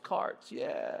get those carts.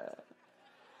 Yeah.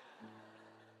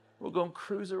 We're going to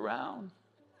cruise around.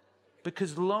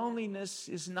 Because loneliness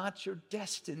is not your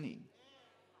destiny.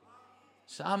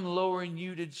 So I'm lowering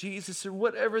you to Jesus, or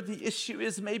whatever the issue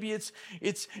is. Maybe it's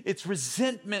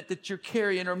resentment that you're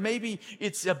carrying, or maybe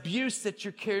it's abuse that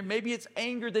you're carrying. Maybe it's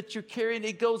anger that you're carrying.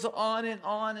 It goes on, and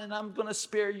I'm going to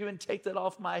spare you and take that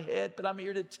off my head. But I'm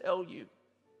here to tell you,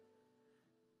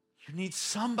 you need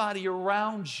somebody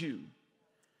around you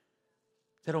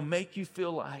that'll make you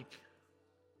feel like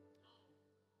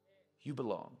you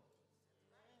belong.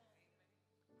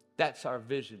 That's our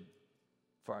vision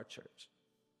for our church.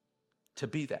 To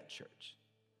be that church,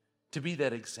 to be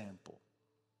that example.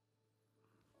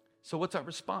 So what's our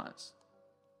response?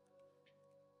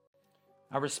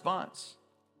 Our response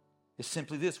is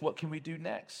simply this: what can we do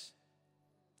next?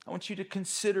 I want you to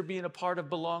consider being a part of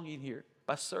belonging here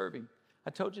by serving. I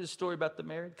told you the story about the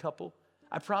married couple.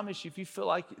 I promise you, if you feel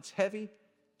like it's heavy,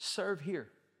 serve here.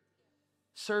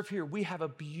 Serve here. We have a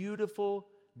beautiful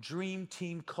dream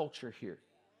team culture here.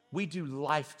 We do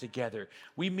life together.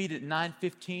 We meet at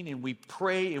 9:15 and we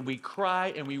pray and we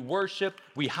cry and we worship.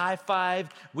 We high five.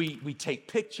 We take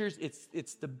pictures.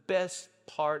 It's the best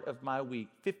part of my week.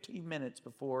 15 minutes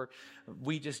before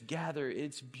we just gather.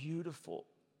 It's beautiful.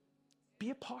 Be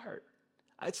a part.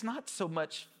 It's not so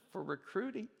much for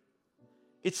recruiting.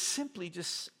 It's simply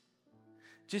just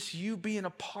just you being a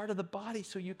part of the body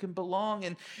so you can belong.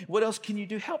 And what else can you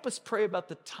do? Help us pray about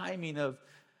the timing of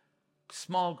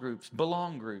small groups,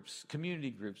 belong groups, community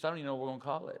groups. I don't even know what we're going to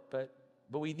call it, but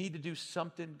we need to do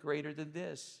something greater than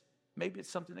this. Maybe it's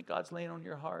something that God's laying on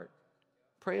your heart.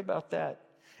 Pray about that.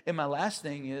 And my last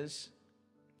thing is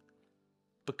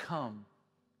become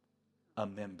a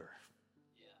member.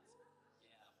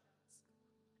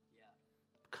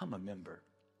 Become a member.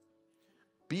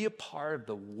 Be a part of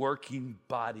the working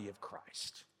body of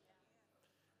Christ.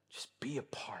 Just be a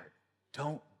part.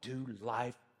 Don't do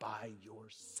life by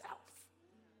yourself.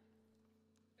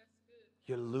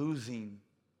 You're losing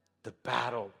the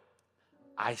battle,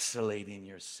 isolating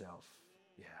yourself.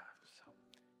 Yeah. So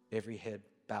every head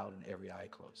bowed and every eye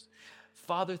closed.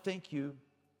 Father, thank you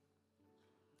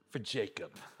for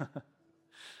Jacob.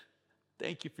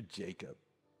 Thank you for Jacob,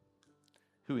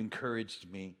 who encouraged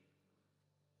me.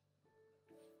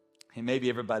 And maybe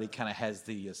everybody kind of has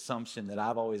the assumption that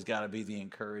I've always got to be the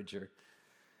encourager.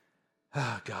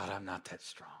 Oh, God, I'm not that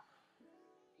strong.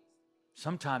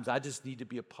 Sometimes I just need to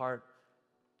be a part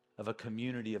of a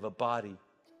community, of a body,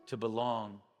 to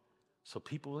belong, so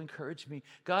people will encourage me.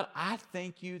 God, I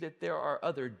thank you that there are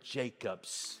other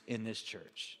Jacobs in this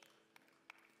church.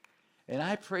 And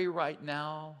I pray right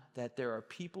now that there are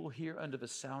people here under the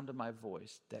sound of my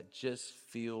voice that just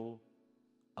feel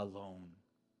alone.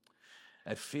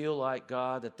 I feel like,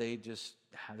 God, that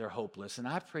they're hopeless. And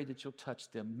I pray that you'll touch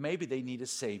them. Maybe they need a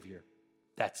Savior.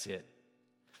 That's it.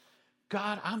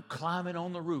 God, I'm climbing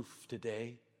on the roof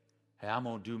today. Hey, I'm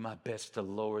going to do my best to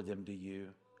lower them to you.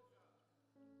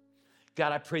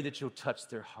 God, I pray that you'll touch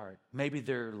their heart. Maybe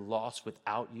they're lost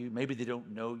without you. Maybe they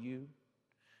don't know you.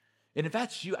 And if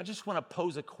that's you, I just want to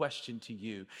pose a question to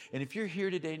you. And if you're here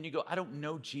today and you go, I don't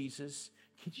know Jesus,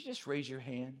 can you just raise your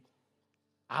hand?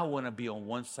 I want to be on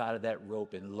one side of that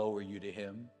rope and lower you to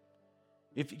him.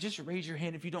 If you just raise your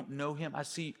hand, if you don't know him, I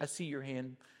see your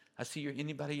hand. I see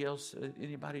anybody else?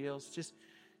 Just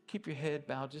keep your head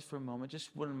bowed just for a moment.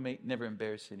 Just want to never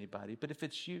embarrass anybody. But if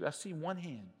it's you, I see one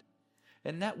hand.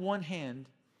 And that one hand,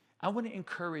 I want to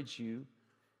encourage you.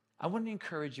 We're going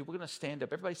to stand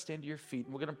up. Everybody stand to your feet,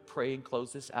 and we're going to pray and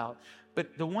close this out.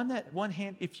 But that one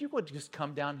hand, if you would just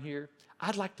come down here,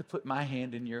 I'd like to put my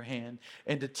hand in your hand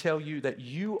and to tell you that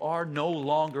you are no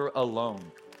longer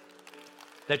alone,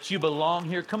 that you belong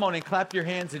here. Come on and clap your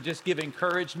hands and just give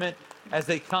encouragement as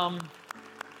they come.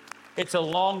 It's a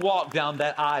long walk down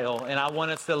that aisle, and I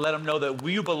want us to let them know that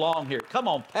we belong here. Come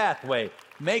on, Pathway,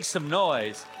 make some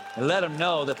noise and let them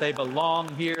know that they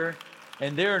belong here,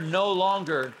 and they're no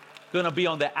longer going to be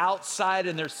on the outside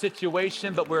in their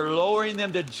situation, but we're lowering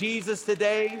them to Jesus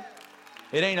today.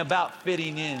 It ain't about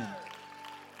fitting in.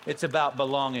 It's about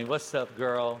belonging. What's up,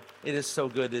 girl? It is so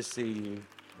good to see you.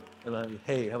 I love you.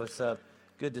 Hey, what's up?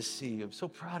 Good to see you. I'm so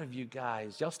proud of you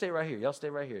guys. Y'all stay right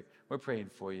here. We're praying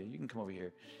for you. You can come over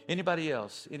here. Anybody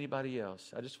else?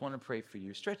 I just want to pray for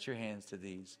you. Stretch your hands to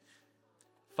these.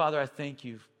 Father, I thank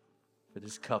you for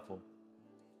this couple.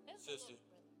 Sister.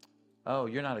 Oh,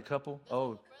 you're not a couple?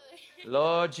 Oh,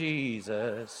 Lord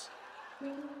Jesus.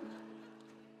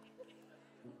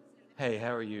 Hey,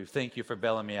 how are you? Thank you for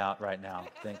bailing me out right now.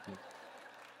 Thank you.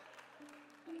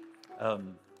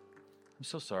 I'm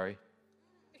so sorry.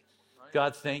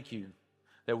 God, thank you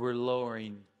that we're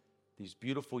lowering these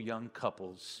beautiful young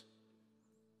couples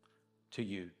to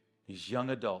you, these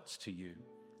young adults to you.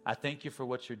 I thank you for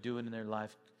what you're doing in their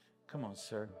life. Come on,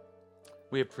 sir.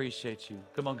 We appreciate you.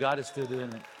 Come on, God is still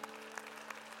doing it.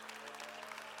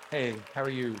 Hey, how are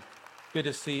you? Good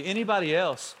to see you. Anybody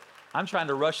else? I'm trying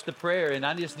to rush the prayer, and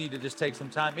I just need to take some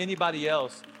time. Anybody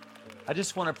else? I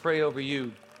just want to pray over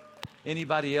you.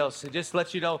 Anybody else? And just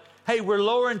let you know, hey, we're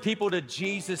lowering people to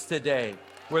Jesus today.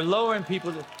 We're lowering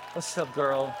people to... What's up,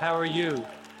 girl? How are you?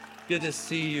 Good to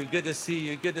see you. Good to see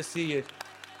you. Good to see you.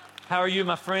 How are you,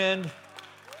 my friend?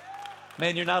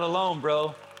 Man, you're not alone,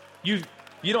 bro. You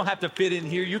don't have to fit in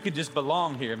here. You can just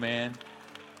belong here, man.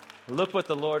 Look what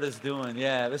the Lord is doing.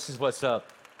 Yeah, this is what's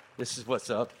up. This is what's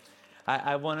up.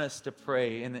 I want us to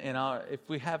pray. And if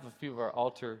we have a few of our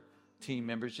altar team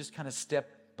members, just kind of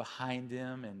step behind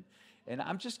them. And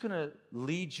I'm just going to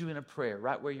lead you in a prayer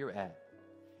right where you're at.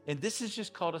 And this is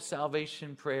just called a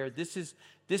salvation prayer. This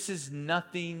is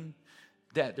nothing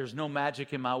that there's no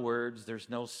magic in my words. There's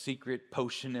no secret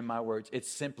potion in my words.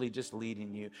 It's simply just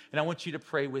leading you. And I want you to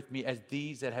pray with me as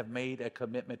these that have made a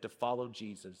commitment to follow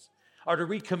Jesus or to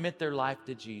recommit their life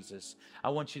to Jesus. I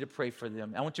want you to pray for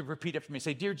them. I want you to repeat it for me.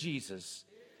 Say, dear Jesus,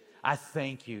 I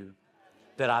thank you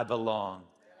that I belong.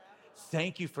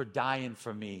 Thank you for dying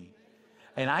for me.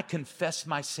 And I confess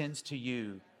my sins to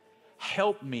you.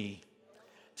 Help me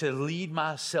to lead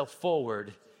myself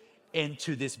forward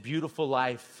into this beautiful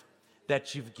life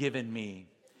that you've given me.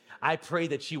 I pray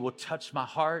that you will touch my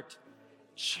heart,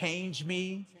 change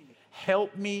me,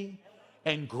 help me,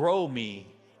 and grow me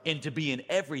into being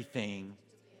everything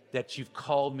that you've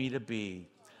called me to be.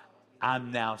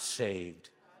 I'm now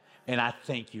saved, and I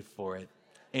thank you for it.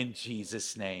 In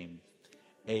Jesus' name,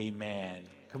 amen.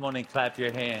 Come on and clap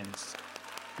your hands.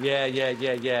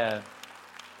 Yeah.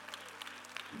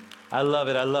 I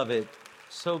love it.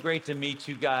 So great to meet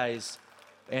you guys.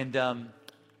 And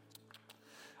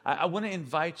I want to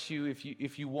invite you,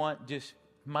 if you want, just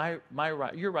my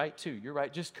right. You're right too. You're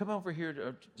right. Just come over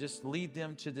here. Just lead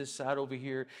them to this side over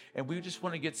here, and we just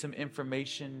want to get some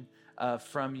information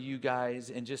from you guys,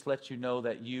 and just let you know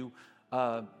that you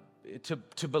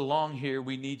to belong here,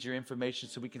 we need your information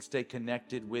so we can stay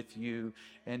connected with you,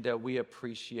 and we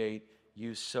appreciate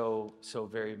you so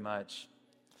very much.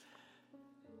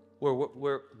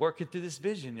 We're working through this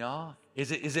vision, y'all.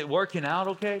 Is it working out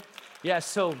okay? Yeah.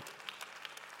 So,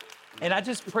 and I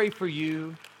just pray for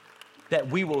you that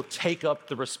we will take up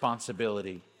the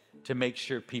responsibility to make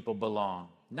sure people belong,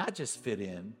 not just fit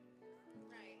in.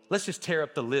 Let's just tear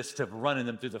up the list of running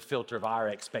them through the filter of our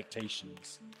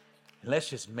expectations. And let's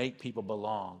just make people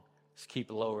belong. Let's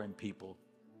keep lowering people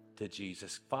to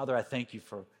Jesus. Father, I thank you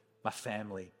for my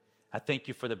family. I thank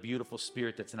you for the beautiful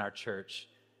spirit that's in our church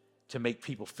to make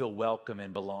people feel welcome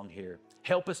and belong here.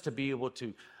 Help us to be able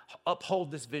to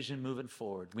uphold this vision moving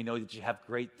forward. We know that you have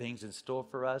great things in store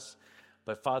for us.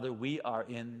 But Father, we are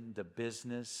in the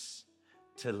business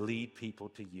to lead people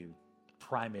to you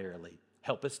primarily.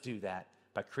 Help us do that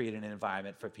by creating an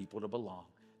environment for people to belong,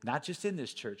 not just in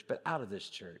this church, but out of this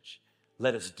church.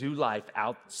 Let us do life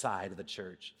outside of the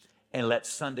church, and let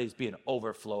Sundays be an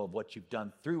overflow of what you've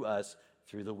done through us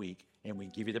through the week. And we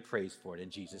give you the praise for it in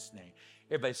Jesus' name.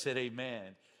 Everybody said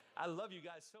amen. I love you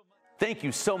guys so much. Thank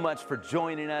you so much for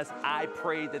joining us. I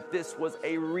pray that this was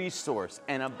a resource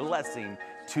and a blessing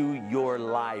to your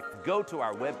life. Go to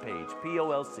our webpage,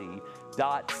 polc.cc,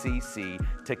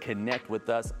 to connect with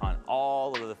us on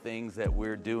all of the things that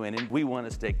we're doing. And we want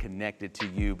to stay connected to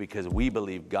you because we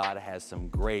believe God has some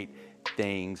great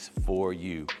things for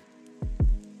you.